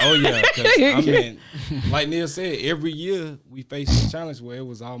flashback. Oh yeah, 'cause, I mean, like Neil said, every year we faced a challenge where it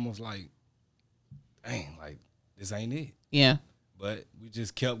was almost like, dang, like this ain't it. Yeah. But we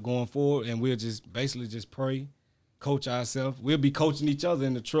just kept going forward, and we'll just basically just pray, coach ourselves. We'll be coaching each other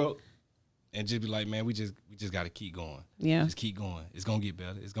in the truck, and just be like, man, we just got to keep going. Yeah. Just keep going. It's gonna get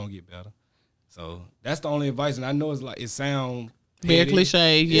better. It's gonna get better. So that's the only advice, and I know it's like it sounds very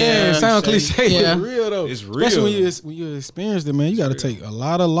cliche. Yeah, it sounds cliche. Yeah. It's real though. It's real. Especially when you experience it, man. You got to take a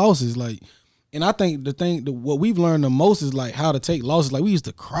lot of losses. Like, and I think what we've learned the most is like how to take losses. Like we used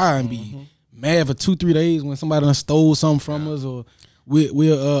to cry and be mad for 2-3 days when somebody done stole something from us, or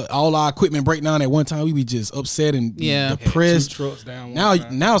we'll all our equipment break down at one time. We be just upset and be depressed. 2 trucks down.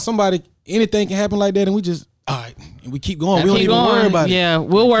 Now somebody, anything can happen like that, and we just all right, and we keep going. We don't even worry about it. Yeah,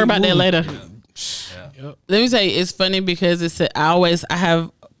 we'll worry about that later. Yep. Let me say, it's funny because I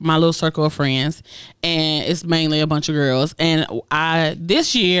have my little circle of friends, and it's mainly a bunch of girls. And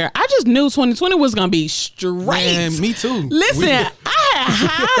this year, I just knew 2020 was gonna be straight. Man, me too. Listen, I had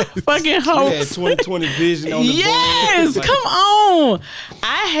high fucking hopes. We had 2020 vision on the Yes, board. come on.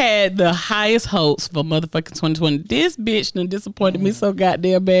 I had the highest hopes for motherfucking 2020. This bitch done disappointed me so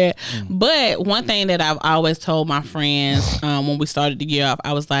goddamn bad. But one thing that I've always told my friends when we started the year off,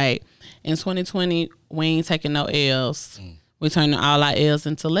 I was like, in 2020, we ain't taking no L's. We turning all our L's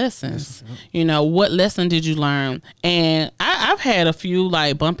into lessons. What lesson did you learn? And I've had a few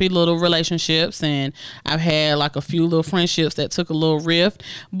like bumpy little relationships, and I've had like a few little friendships that took a little rift,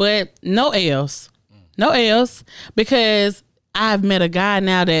 but no L's. No L's, because I've met a guy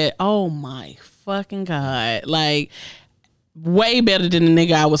now that, oh my fucking God, like way better than the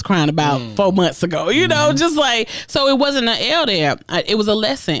nigga I was crying about 4 months ago, just like, so it wasn't an L there. It was a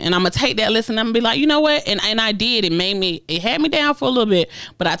lesson, and I'm gonna take that lesson. I'm gonna be like, you know what? And I did. It had me down for a little bit,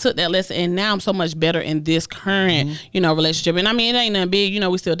 but I took that lesson, and now I'm so much better in this current, relationship. And I mean, it ain't nothing big,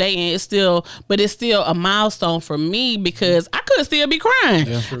 we still dating. But it's still a milestone for me, because I could still be crying.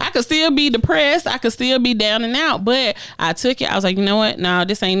 Yeah, I could still be depressed. I could still be down and out, but I took it. I was like, you know what? No,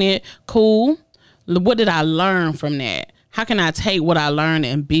 this ain't it. Cool. What did I learn from that? How can I take what I learned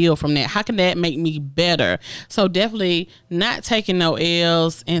and build from that? How can that make me better? So definitely not taking no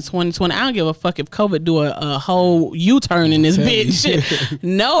L's in 2020. I don't give a fuck if COVID do a whole U-turn in this bitch.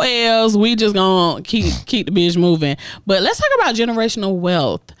 No L's. We just gonna keep the bitch moving. But let's talk about generational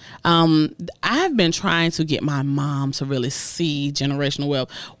wealth. I've been trying to get my mom to really see generational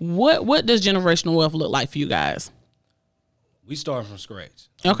wealth. What does generational wealth look like for you guys? We started from scratch.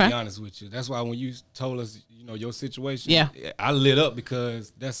 Okay. To be honest with you. That's why when you told us, your situation, yeah, I lit up,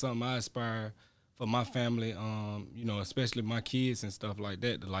 because that's something I aspire for my family, especially my kids and stuff like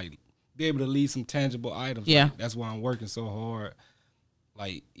that, to like be able to leave some tangible items. Yeah. Like, that's why I'm working so hard.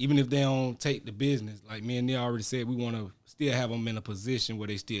 Like, even if they don't take the business, like me and Neil already said, we want to still have them in a position where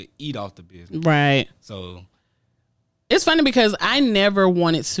they still eat off the business. Right. So it's funny because I never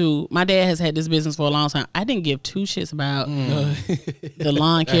wanted to. My dad has had this business for a long time. I didn't give 2 shits about the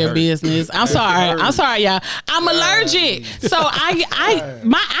lawn care business. I'm sorry, y'all. I'm allergic, so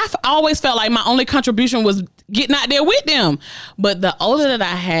I've always felt like my only contribution was getting out there with them. But the older I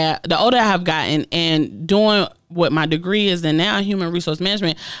have gotten, and doing what my degree is in now, human resource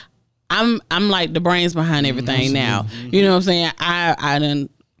management, I'm like the brains behind everything now. You know what I'm saying? I done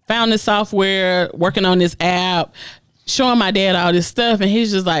found this software, working on this app, showing my dad all this stuff, and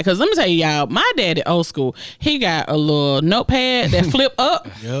he's just like, because let me tell you, y'all, my dad is old school. He got a little notepad that flip up,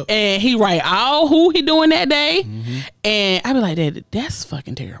 and he write all who he doing that day, and I be like, Dad, that's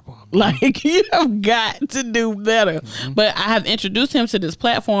fucking terrible. Like, you have got to do better. But I have introduced him to this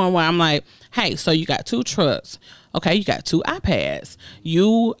platform where I'm like, hey, so you got 2 trucks, okay, you got 2 iPads.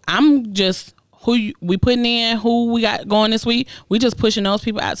 I'm just we putting in who we got going this week. We just pushing those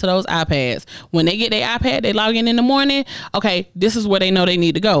people out to those iPads. When they get their iPad, they log in the morning. Okay, this is where they know they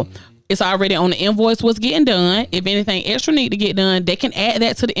need to go. It's already on the invoice what's getting done. If anything extra need to get done, they can add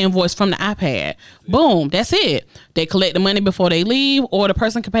that to the invoice from the iPad. Boom, that's it. They collect the money before they leave, or the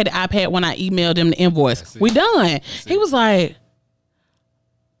person can pay the iPad when I email them the invoice. We done. He was like,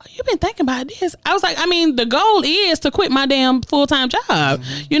 oh, you been thinking about this? I was like, I mean, the goal is to quit my damn full-time job.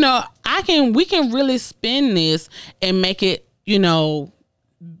 You know, we can really spin this and make it, you know,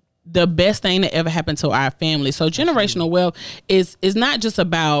 the best thing that ever happened to our family. So generational wealth is not just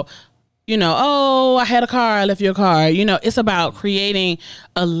about, you know, oh, I had a car, I left your car. You know, it's about creating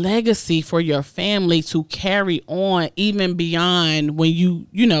a legacy for your family to carry on even beyond when you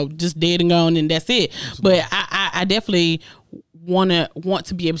know, just dead and gone and that's it. But I definitely want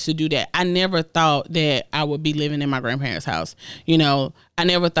to be able to do that. I never thought that I would be living in my grandparents' house. You know, I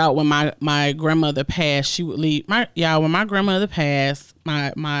never thought when my grandmother passed, she would leave when my grandmother passed,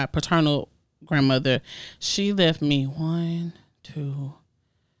 my paternal grandmother, she left me 1, 2,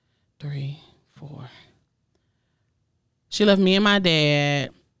 3, 4. She left me and my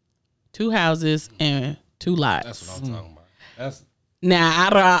dad 2 houses and 2 lots. That's what I'm talking about.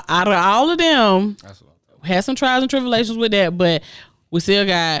 Now out of all of them, That's what I'm talking had some trials and tribulations with that, but we still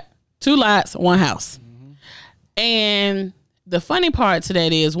got 2 lots, 1 house. And the funny part to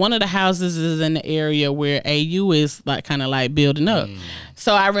that is one of the houses is in the area where AU is like kind of like building up.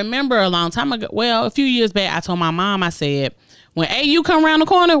 So I remember a long time ago, well, a few years back, I told my mom, I said, when AU come around the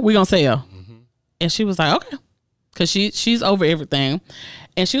corner, we gonna sell. And she was like, okay. Cause she's over everything.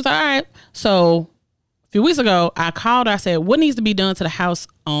 And she was like, all right. So a few weeks ago, I called her, I said, what needs to be done to the house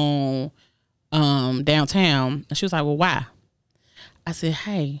on downtown? And she was like, well, why? I said,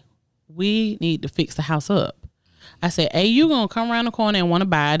 hey, we need to fix the house up. I said, hey, you gonna come around the corner and want to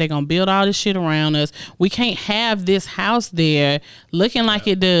buy it. They're gonna build all this shit around us. We can't have this house there looking like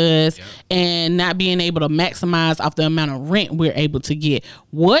it does and not being able to maximize off the amount of rent we're able to get.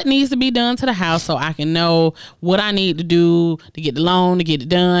 What needs to be done to the house so I can know what I need to do to get the loan, to get it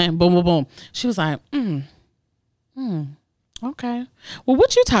done, boom, boom, boom. She was like, okay. Well,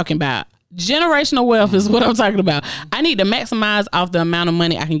 what you talking about? Generational wealth is what I'm talking about. I need to maximize off the amount of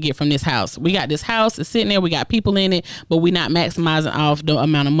money I can get from this house. We got this house, it's sitting there, we got people in it, but we're not maximizing off the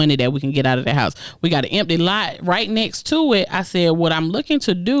amount of money that we can get out of the house. We got an empty lot right next to it. I said, what I'm looking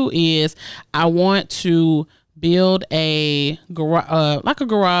to do is I want to build a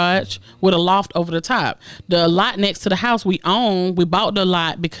garage with a loft over the top. The lot next to the house we own, we bought the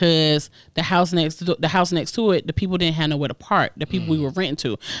lot because the house next to it, the people didn't have nowhere to park. The people we were renting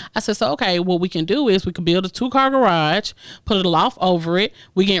to. I said, so okay, what we can do is we can build a 2-car garage, put a loft over it.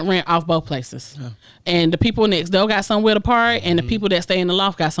 We get rent off both places. Yeah. And the people next door got somewhere to park, and the people that stay in the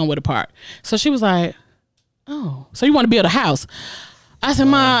loft got somewhere to park. So she was like, oh, so you want to build a house? I said,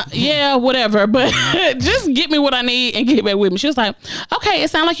 Ma, yeah, whatever, but just get me what I need and get back with me. She was like, okay, it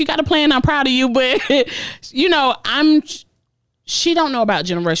sounds like you got a plan. I'm proud of you, but you know, she don't know about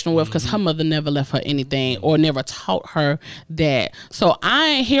generational wealth because her mother never left her anything or never taught her that. So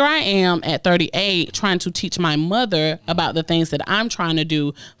here I am at 38 trying to teach my mother about the things that I'm trying to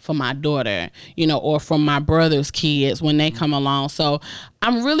do for my daughter, you know, or for my brother's kids when they come along. So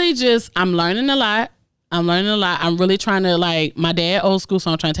I'm learning a lot. I'm really trying to, like, my dad old school,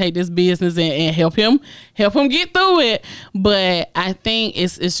 so I'm trying to take this business and help him get through it. But I think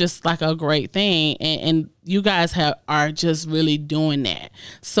it's just like a great thing, and you guys are just really doing that.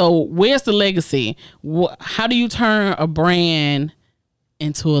 So where's the legacy? How do you turn a brand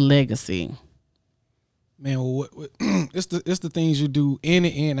into a legacy? Man, it's the things you do in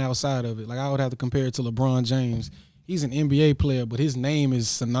it and outside of it. Like, I would have to compare it to LeBron James. He's an NBA player, but his name is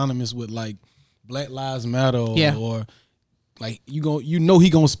synonymous with, like, Black Lives Matter or like he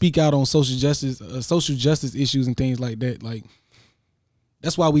gonna speak out on social justice issues and things like that. Like,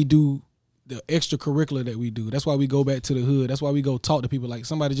 that's why we do the extracurricular that we do. That's why we go back to the hood. That's why we go talk to people. Like,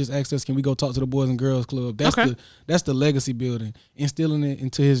 somebody just asked us, can we go talk to the Boys and Girls Club? That's the legacy building, instilling it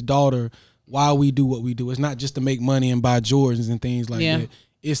into his daughter why we do what we do. It's not just to make money and buy Jordans and things like that.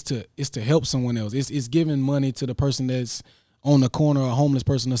 It's to help someone else. It's giving money to the person that's on the corner, a homeless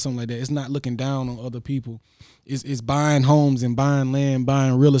person or something like that. It's not looking down on other people. It's buying homes and buying land,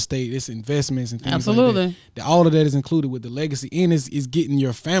 buying real estate. It's investments and things like that. All of that is included with the legacy, and is getting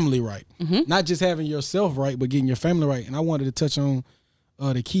your family right. Not just having yourself right, but getting your family right. And I wanted to touch on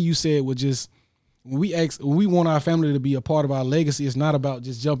the key you said was just when we want our family to be a part of our legacy. It's not about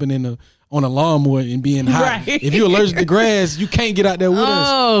just jumping on a lawnmower and being hot. Right. If you're allergic to grass, you can't get out there with us.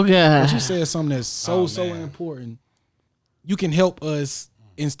 Oh God! But you said something that's so important. You can help us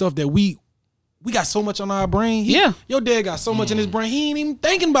in stuff that we we got so much on our brain. Yeah. Your dad got so much in his brain. He ain't even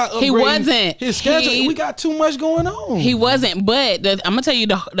thinking about upgrading He wasn't. his schedule. We got too much going on. He wasn't, but I'm gonna tell you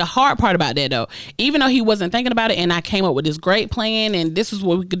the hard part about that though. Even though he wasn't thinking about it, and I came up with this great plan, and this is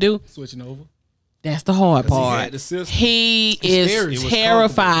what we could do. Switching over. That's the hard part. had the system. He scary. It is was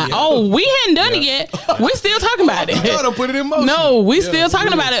terrified. comfortable. Oh, we hadn't done it yet. We're still talking about it. Gotta put it in motion. No, we still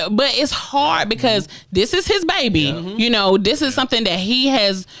talking about it, but it's hard because this is his baby. You know, this is something that he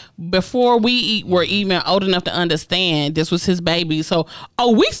has before we were even old enough to understand. This was his baby, so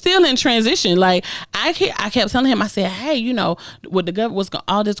we still in transition. Like I kept telling him, I said, hey, you know, with the government,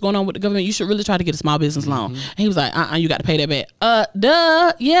 all this going on with the government, you should really try to get a small business loan. And he was like, you got to pay that back.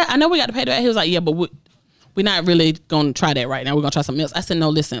 Yeah, I know we got to pay that back. He was like, yeah, but we're not really going to try that right now. We're going to try something else. I said, no,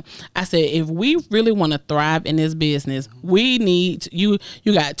 listen. I said, if we really want to thrive in this business, we need you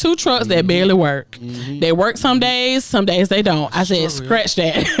got 2 trucks that barely work. They work some days they don't. I said, scratch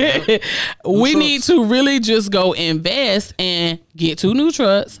that. We need to really just go invest and get 2 new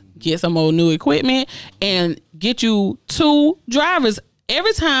trucks, get some more new equipment, and get you 2 drivers.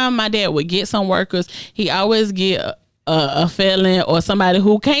 Every time my dad would get some workers, he always get a felon or somebody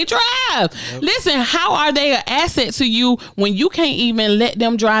who can't drive. Listen, how are they an asset to you when you can't even let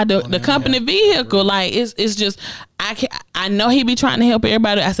them drive the company vehicle? Like it's just I know he be trying to help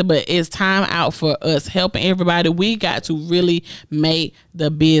everybody. I said, but it's time out for us helping everybody. We got to really make the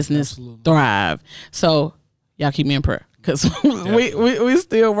business thrive. So y'all keep me in prayer. Because we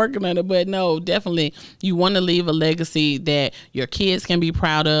still working on it. But no, definitely you want to leave a legacy that your kids can be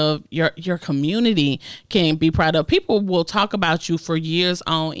proud of, your community can be proud of. People will talk about you for years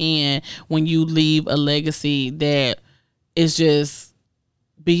on end when you leave a legacy that is just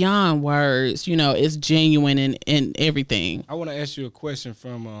beyond words. You know, it's genuine in everything. I want to ask you a question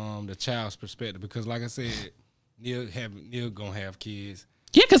from the child's perspective, because like I said, Neil gonna have kids.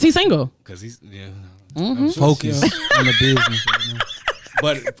 Yeah, because he's single. Because he's Focus on the business right now.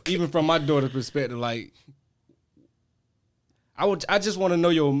 But even from my daughter's perspective, like I just want to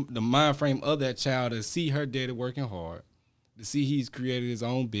know the mind frame of that child to see her daddy working hard, to see he's created his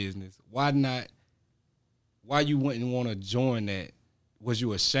own business. Why not? Why you wouldn't want to join that? Was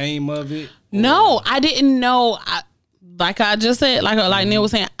you ashamed of it? No, I didn't know. Like I just said, like Neil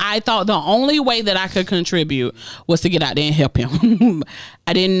was saying, I thought the only way that I could contribute was to get out there and help him.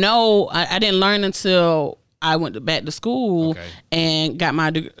 I didn't know. I didn't learn until I went back to school and got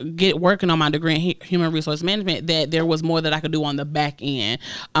working on my degree in human resource management, that there was more that I could do on the back end.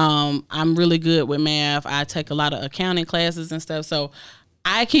 I'm really good with math. I take a lot of accounting classes and stuff. So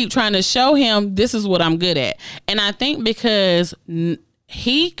I keep trying to show him this is what I'm good at. And I think because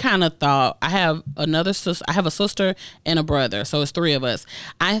he kind of thought, I have a sister and a brother, so it's 3 of us.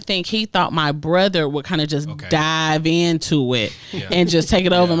 I think he thought my brother would kind of just dive into it and just take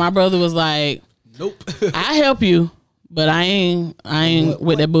it over. My brother was like, nope. I help you, but I ain't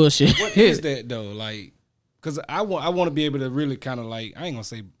with that bullshit. What is that though? Like, because I want to be able to really kind of like, I ain't gonna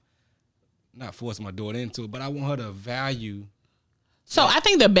say not force my daughter into it, but I want her to value. So I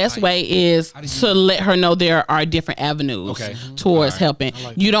think the best way is to let her know there are different avenues towards helping.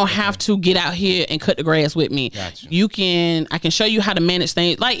 You don't have to get out here and cut the grass with me. Gotcha. I can show you how to manage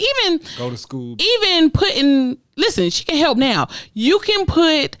things. Like even go to school. Even listen, she can help now. You can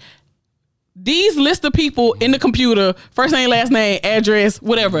put these list of people in the computer, first name, last name, address,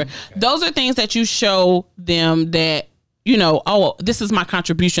 whatever. Those are things that you show them that, you know, this is my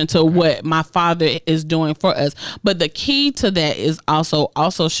contribution to what my father is doing for us. But the key to that is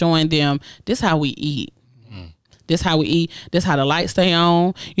also showing them this how we eat. This how we eat. This how the lights stay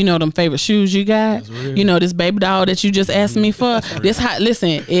on. You know, them favorite shoes you got. You know, this baby doll that you just asked me for. This how,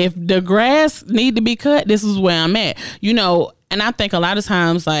 listen, if the grass need to be cut, this is where I'm at. You know, and I think a lot of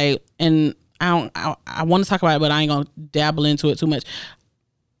times, like, and I want to talk about it, but I ain't gonna dabble into it too much.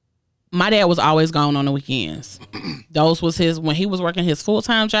 My dad was always gone on the weekends. Those was when he was working his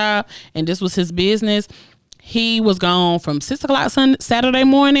full-time job and this was his business. He was gone from 6 o'clock Saturday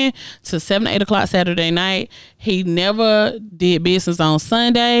morning to 7, 8 o'clock Saturday night. He never did business on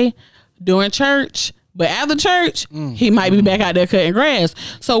Sunday during church, but after church, he might be back out there cutting grass.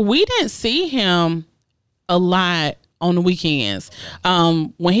 So we didn't see him a lot on the weekends.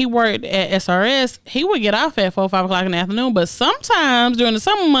 When he worked at SRS, he would get off at 4 or 5 o'clock in the afternoon, but sometimes during the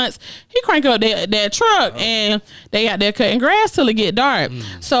summer months, he crank up that truck and they out there cutting grass till it get dark.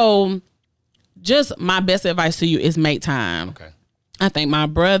 So just my best advice to you is make time. I think my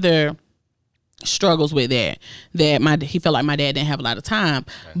brother struggles with that he felt like my dad didn't have a lot of time.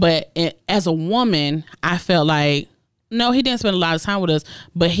 But as a woman, I felt like No, he didn't spend a lot of time with us,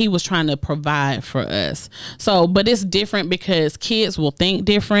 but he was trying to provide for us. So, but it's different because kids will think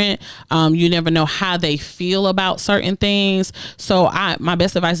different. You never know how they feel about certain things. So my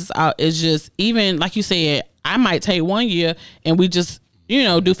best advice is just, even like you said, I might take 1 year and we just,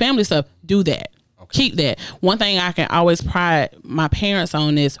 do family stuff. Do that. Keep that. One thing I can always pride my parents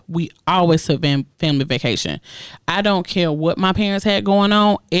on is we always took family vacation. I don't care what my parents had going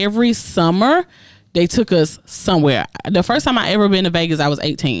on. Every summer, they took us somewhere. The first time I ever been to Vegas, I was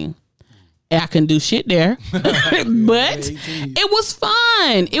 18. And I couldn't do shit there. But it was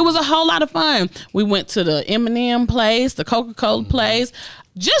fun. It was a whole lot of fun. We went to the M&M place, the Coca-Cola place.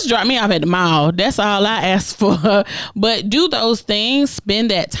 Just drop me off at the mall. That's all I asked for. But do those things, spend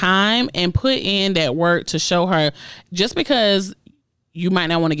that time, and put in that work to show her. Just because you might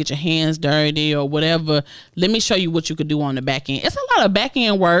not want to get your hands dirty or whatever, let me show you what you could do on the back end. It's a lot of back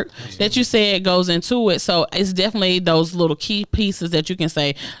end work that you said goes into it. So it's definitely those little key pieces that you can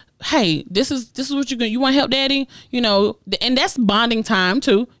say, hey, this is what you want to help daddy, and that's bonding time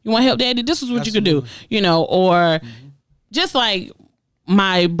too. You want to help daddy? This is what you could do, or just like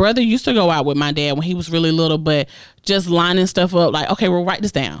my brother used to go out with my dad when he was really little, but just lining stuff up like, okay, we'll write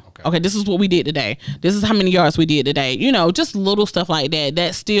this down. Okay, this is what we did today. This is how many yards we did today. Just little stuff like that.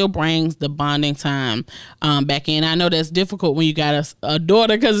 That still brings the bonding time back in. I know that's difficult when you got a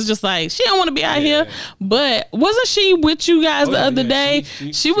daughter because it's just like, she don't want to be out here. But wasn't she with you guys the other day?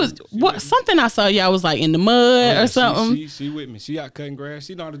 She was something I saw y'all was like in the mud or something. She with me. She out cutting grass.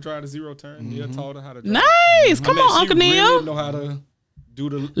 She know how to drive the zero turn. Neil taught her how to drive. Nice. Come on, Uncle Neil. Really know how to do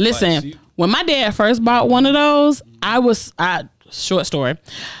the. Listen, when my dad first bought one of those, short story.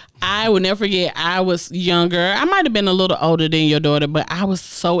 I will never forget, I was younger. I might have been a little older than your daughter, but I was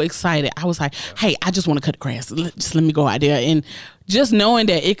so excited. I was like, hey, I just want to cut the grass. Just let me go out there. And just knowing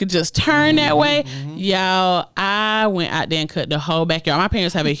that it could just turn that way, y'all, I went out there and cut the whole backyard. My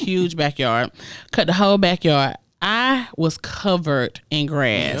parents have a huge backyard. Cut the whole backyard. I was covered in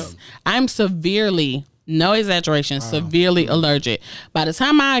grass. I'm severely, no exaggeration, severely allergic. By the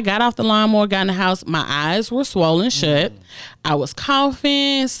time I got off the lawnmower, got in the house, my eyes were swollen shut. I was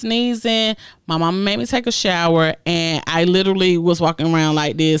coughing, sneezing. My mama made me take a shower, and I literally was walking around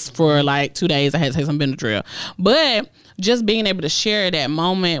like this for like 2 days. I had to take some Benadryl. But just being able to share that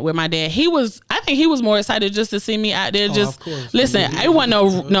moment with my dad, I think he was more excited just to see me out there. Listen, it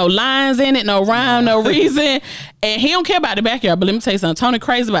wasn't no lines in it, no rhyme, no reason. And he don't care about the backyard, but let me tell you something. Tony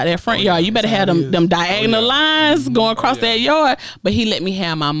crazy about that front yard. You better have them diagonal lines going across that yard. But he let me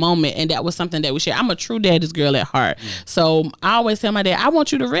have my moment, and that was something that we shared. I'm a true daddy's girl at heart. So I always tell my dad, I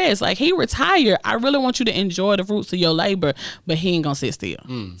want you to rest. Like, he retired. I really want you to enjoy the fruits of your labor, but he ain't gonna sit still.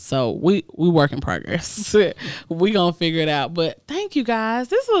 So we work in progress. We gonna figure it out. But thank you guys.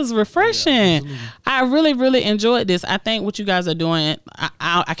 This was refreshing. I really, really enjoyed this. I think what you guys are doing,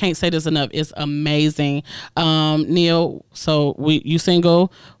 I can't say this enough, it's amazing. Neil, so you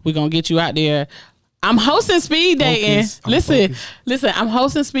single, we're gonna get you out there. I'm hosting speed dating. Listen, I'm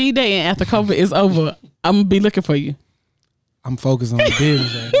hosting speed dating after COVID is over. I'm gonna be looking for you. I'm focused on the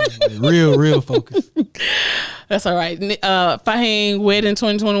business right now. Real focused. That's all right. Fahim wedding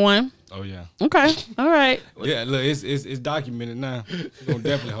 2021. Oh yeah. Okay. All right. Yeah, look, it's documented now. We're gonna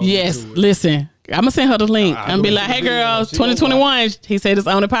definitely hold yes. you to it. Listen, I'm gonna send her the link. I'm gonna be like, hey girl, 2021. He said it's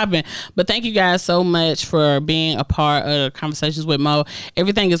on and popping. But thank you guys so much for being a part of Conversations with Mo.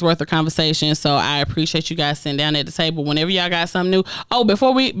 Everything is worth a conversation. So I appreciate you guys sitting down at the table whenever y'all got something new. Oh,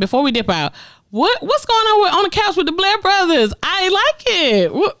 before we dip out, what's going on the couch with the Blair brothers? I like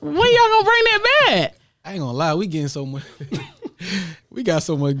it. When y'all gonna bring that back? I ain't gonna lie, we getting so much. We got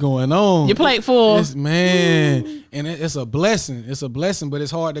so much going on. Your plate full, man, and it's a blessing. It's a blessing, but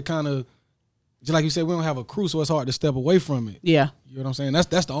it's hard to kind of, just like you said, we don't have a crew, so it's hard to step away from it. Yeah, you know what I'm saying.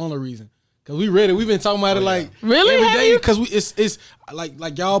 That's the only reason. Cause we ready. We've been talking about it like really every day. Cause it's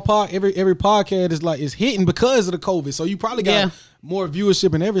like y'all every podcast is hitting because of the COVID. So you probably got more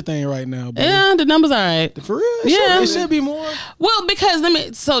viewership and everything right now. Buddy. Yeah, the numbers are right. For real? It should be more. Well,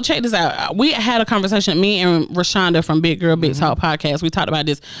 because so check this out. We had a conversation, me and Rashonda from Big Girl Big Talk podcast. We talked about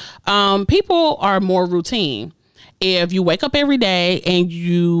this. People are more routine. If you wake up every day and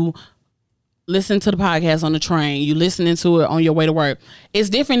you listen to the podcast on the train, you listening to it on your way to work, it's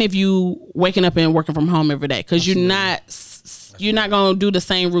different if you waking up and working from home every day because you're not You're not going to do the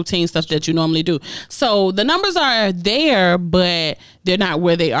same routine stuff that you normally do. So the numbers are there, but they're not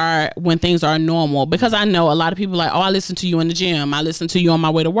where they are when things are normal. Because I know a lot of people like, oh, I listen to you in the gym. I listen to you on my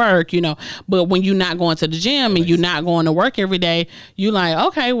way to work, you know. But when you're not going to the gym and you're not going to work every day, you like,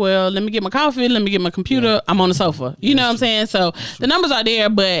 okay, well, let me get my coffee. Let me get my computer. I'm on the sofa. You know what I'm saying? So the numbers are there,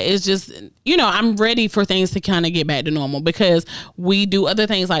 but it's just, you know, I'm ready for things to kind of get back to normal because we do other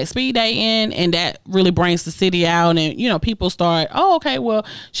things like speed dating, and that really brings the city out. And, you know, people start, oh, okay, well,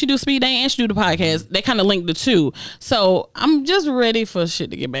 she do speed dating and she do the podcast. They kind of link the two. So I'm just ready for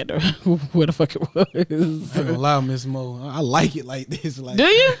shit to get back to where the fuck it was. I ain't gonna lie, Miss Mo. I like it like this. Like, do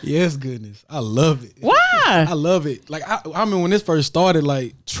you? Yes, goodness. I love it. Why? I love it. Like, I mean, when this first started,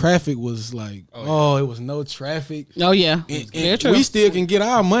 like, traffic was like, it was no traffic. Oh, yeah. And true. We still can get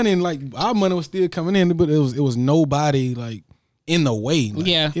our money, and, like, our money was still coming in, but it was nobody, like, in the way. Like,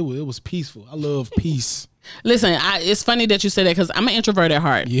 yeah. It was peaceful. I love peace. Listen, it's funny that you said that because I'm an introvert at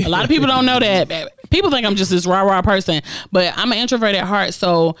heart. Yeah. A lot of people don't know that. People think I'm just this rah-rah person, but I'm an introvert at heart.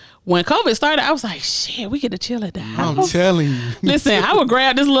 So when COVID started, I was like, shit, we get to chill at the house. I'm telling you. Listen, I would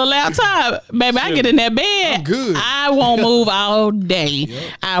grab this little laptop. Baby, I get in that bed. I'm good. I won't move all day.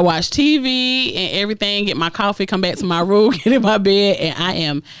 Yep. I watch TV and everything, get my coffee, come back to my room, get in my bed, and I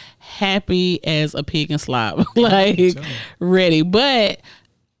am happy as a pig in slop. Like, ready. But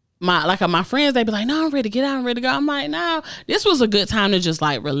my friends, they be like, no, I'm ready to get out, I'm ready to go. I'm like, no, this was a good time to just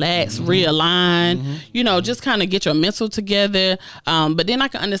like relax, realign, you know, just kind of get your mental together. But then I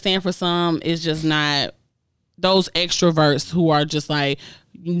can understand for some, it's just not those extroverts who are just like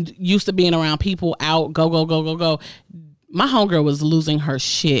used to being around people out, go. My homegirl was losing her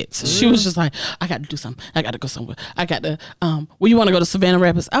shit. She was just like, I got to do something. I got to go somewhere. I got to, well, you want to go to Savannah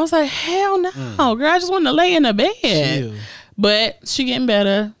Rapids? I was like, hell no, girl. I just want to lay in the bed. Chill. But she getting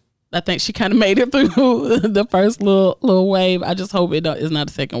better. I think she kind of made it through the first little wave. I just hope it's not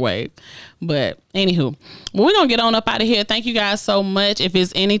a second wave. But anywho, well, we're going to get on up out of here. Thank you guys so much. If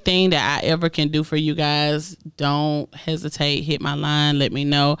it's anything that I ever can do for you guys, don't hesitate. Hit my line. Let me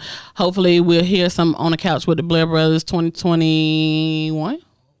know. Hopefully we'll hear some On the Couch with the Blair Brothers 2021?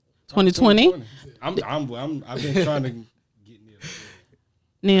 2020? I've been trying to get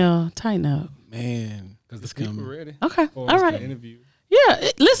Neil, tighten up. Man. Because the people ready. Okay. All right. Interview. Yeah,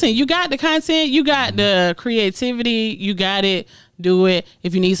 listen, you got the content, you got the creativity, you got it, do it.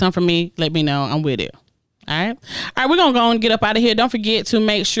 If you need something from me, let me know. I'm with it. All right, we're going to go and get up out of here. Don't forget to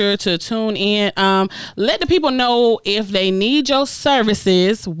make sure to tune in. Let the people know if they need your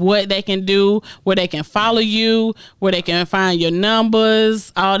services, what they can do, where they can follow you, where they can find your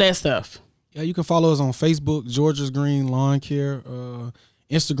numbers, all that stuff. Yeah, you can follow us on Facebook, Georgia's Green Lawn Care,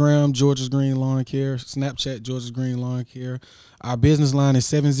 Instagram, Georgia's Green Lawn Care, Snapchat, Georgia's Green Lawn Care. Our business line is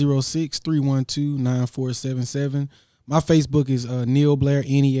 706-312-9477. My Facebook is Neil Blair,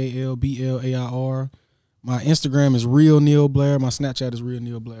 NEALBLAIR. My Instagram is Real Neil Blair. My Snapchat is Real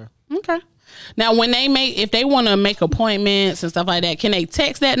Neil Blair. Okay. Now, when if they want to make appointments and stuff like that, can they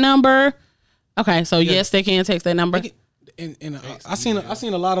text that number? Okay, so yes, they can text that number. And I seen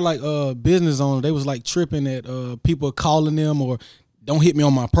a lot of like business owners. They was like tripping at people calling them or don't hit me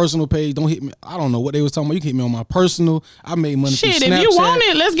on my personal page. Don't hit me. I don't know what they was talking about. You can hit me on my personal. I made money through Snapchat, if you want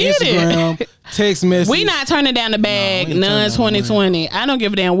it, let's get Instagram, it. Text message. We not turning down the bag. None 2020. I don't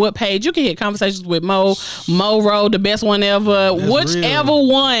give a damn what page. You can hit Conversations with Mo Road, the best one ever. That's whichever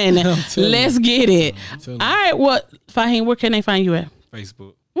real. One. Let's get it. All right. What, Fahim, where can they find you at?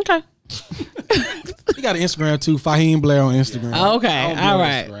 Facebook. Okay. You got an Instagram too. Fahim Blair on Instagram. Yeah. Okay. All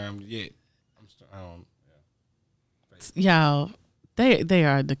right. Instagram yet. Y'all. They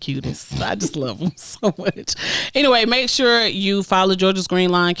are the cutest. I just love them so much. Anyway, make sure you follow Georgia's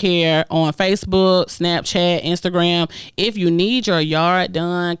Green Lawn Care on Facebook, Snapchat, Instagram. If you need your yard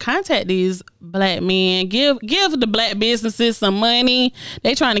done, contact these black men. Give the black businesses some money.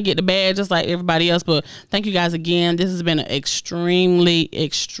 They trying to get the bag just like everybody else. But thank you guys again. This has been an extremely,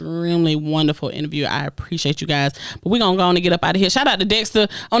 extremely wonderful interview. I appreciate you guys. But we're going to go on and get up out of here. Shout out to Dexter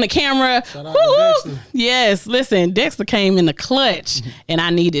on the camera. Shout out to Dexter. Yes, listen, Dexter came in the clutch. And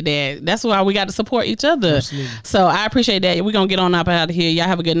I needed that. That's why we got to support each other. Absolutely. So I appreciate that. We're going to get on up out of here. Y'all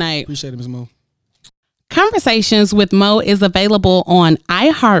have a good night. Appreciate it, Ms. Mo. Conversations with Mo is available on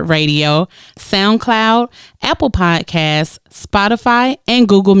iHeartRadio, SoundCloud, Apple Podcasts, Spotify, and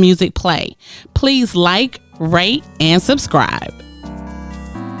Google Music Play. Please like, rate, and subscribe.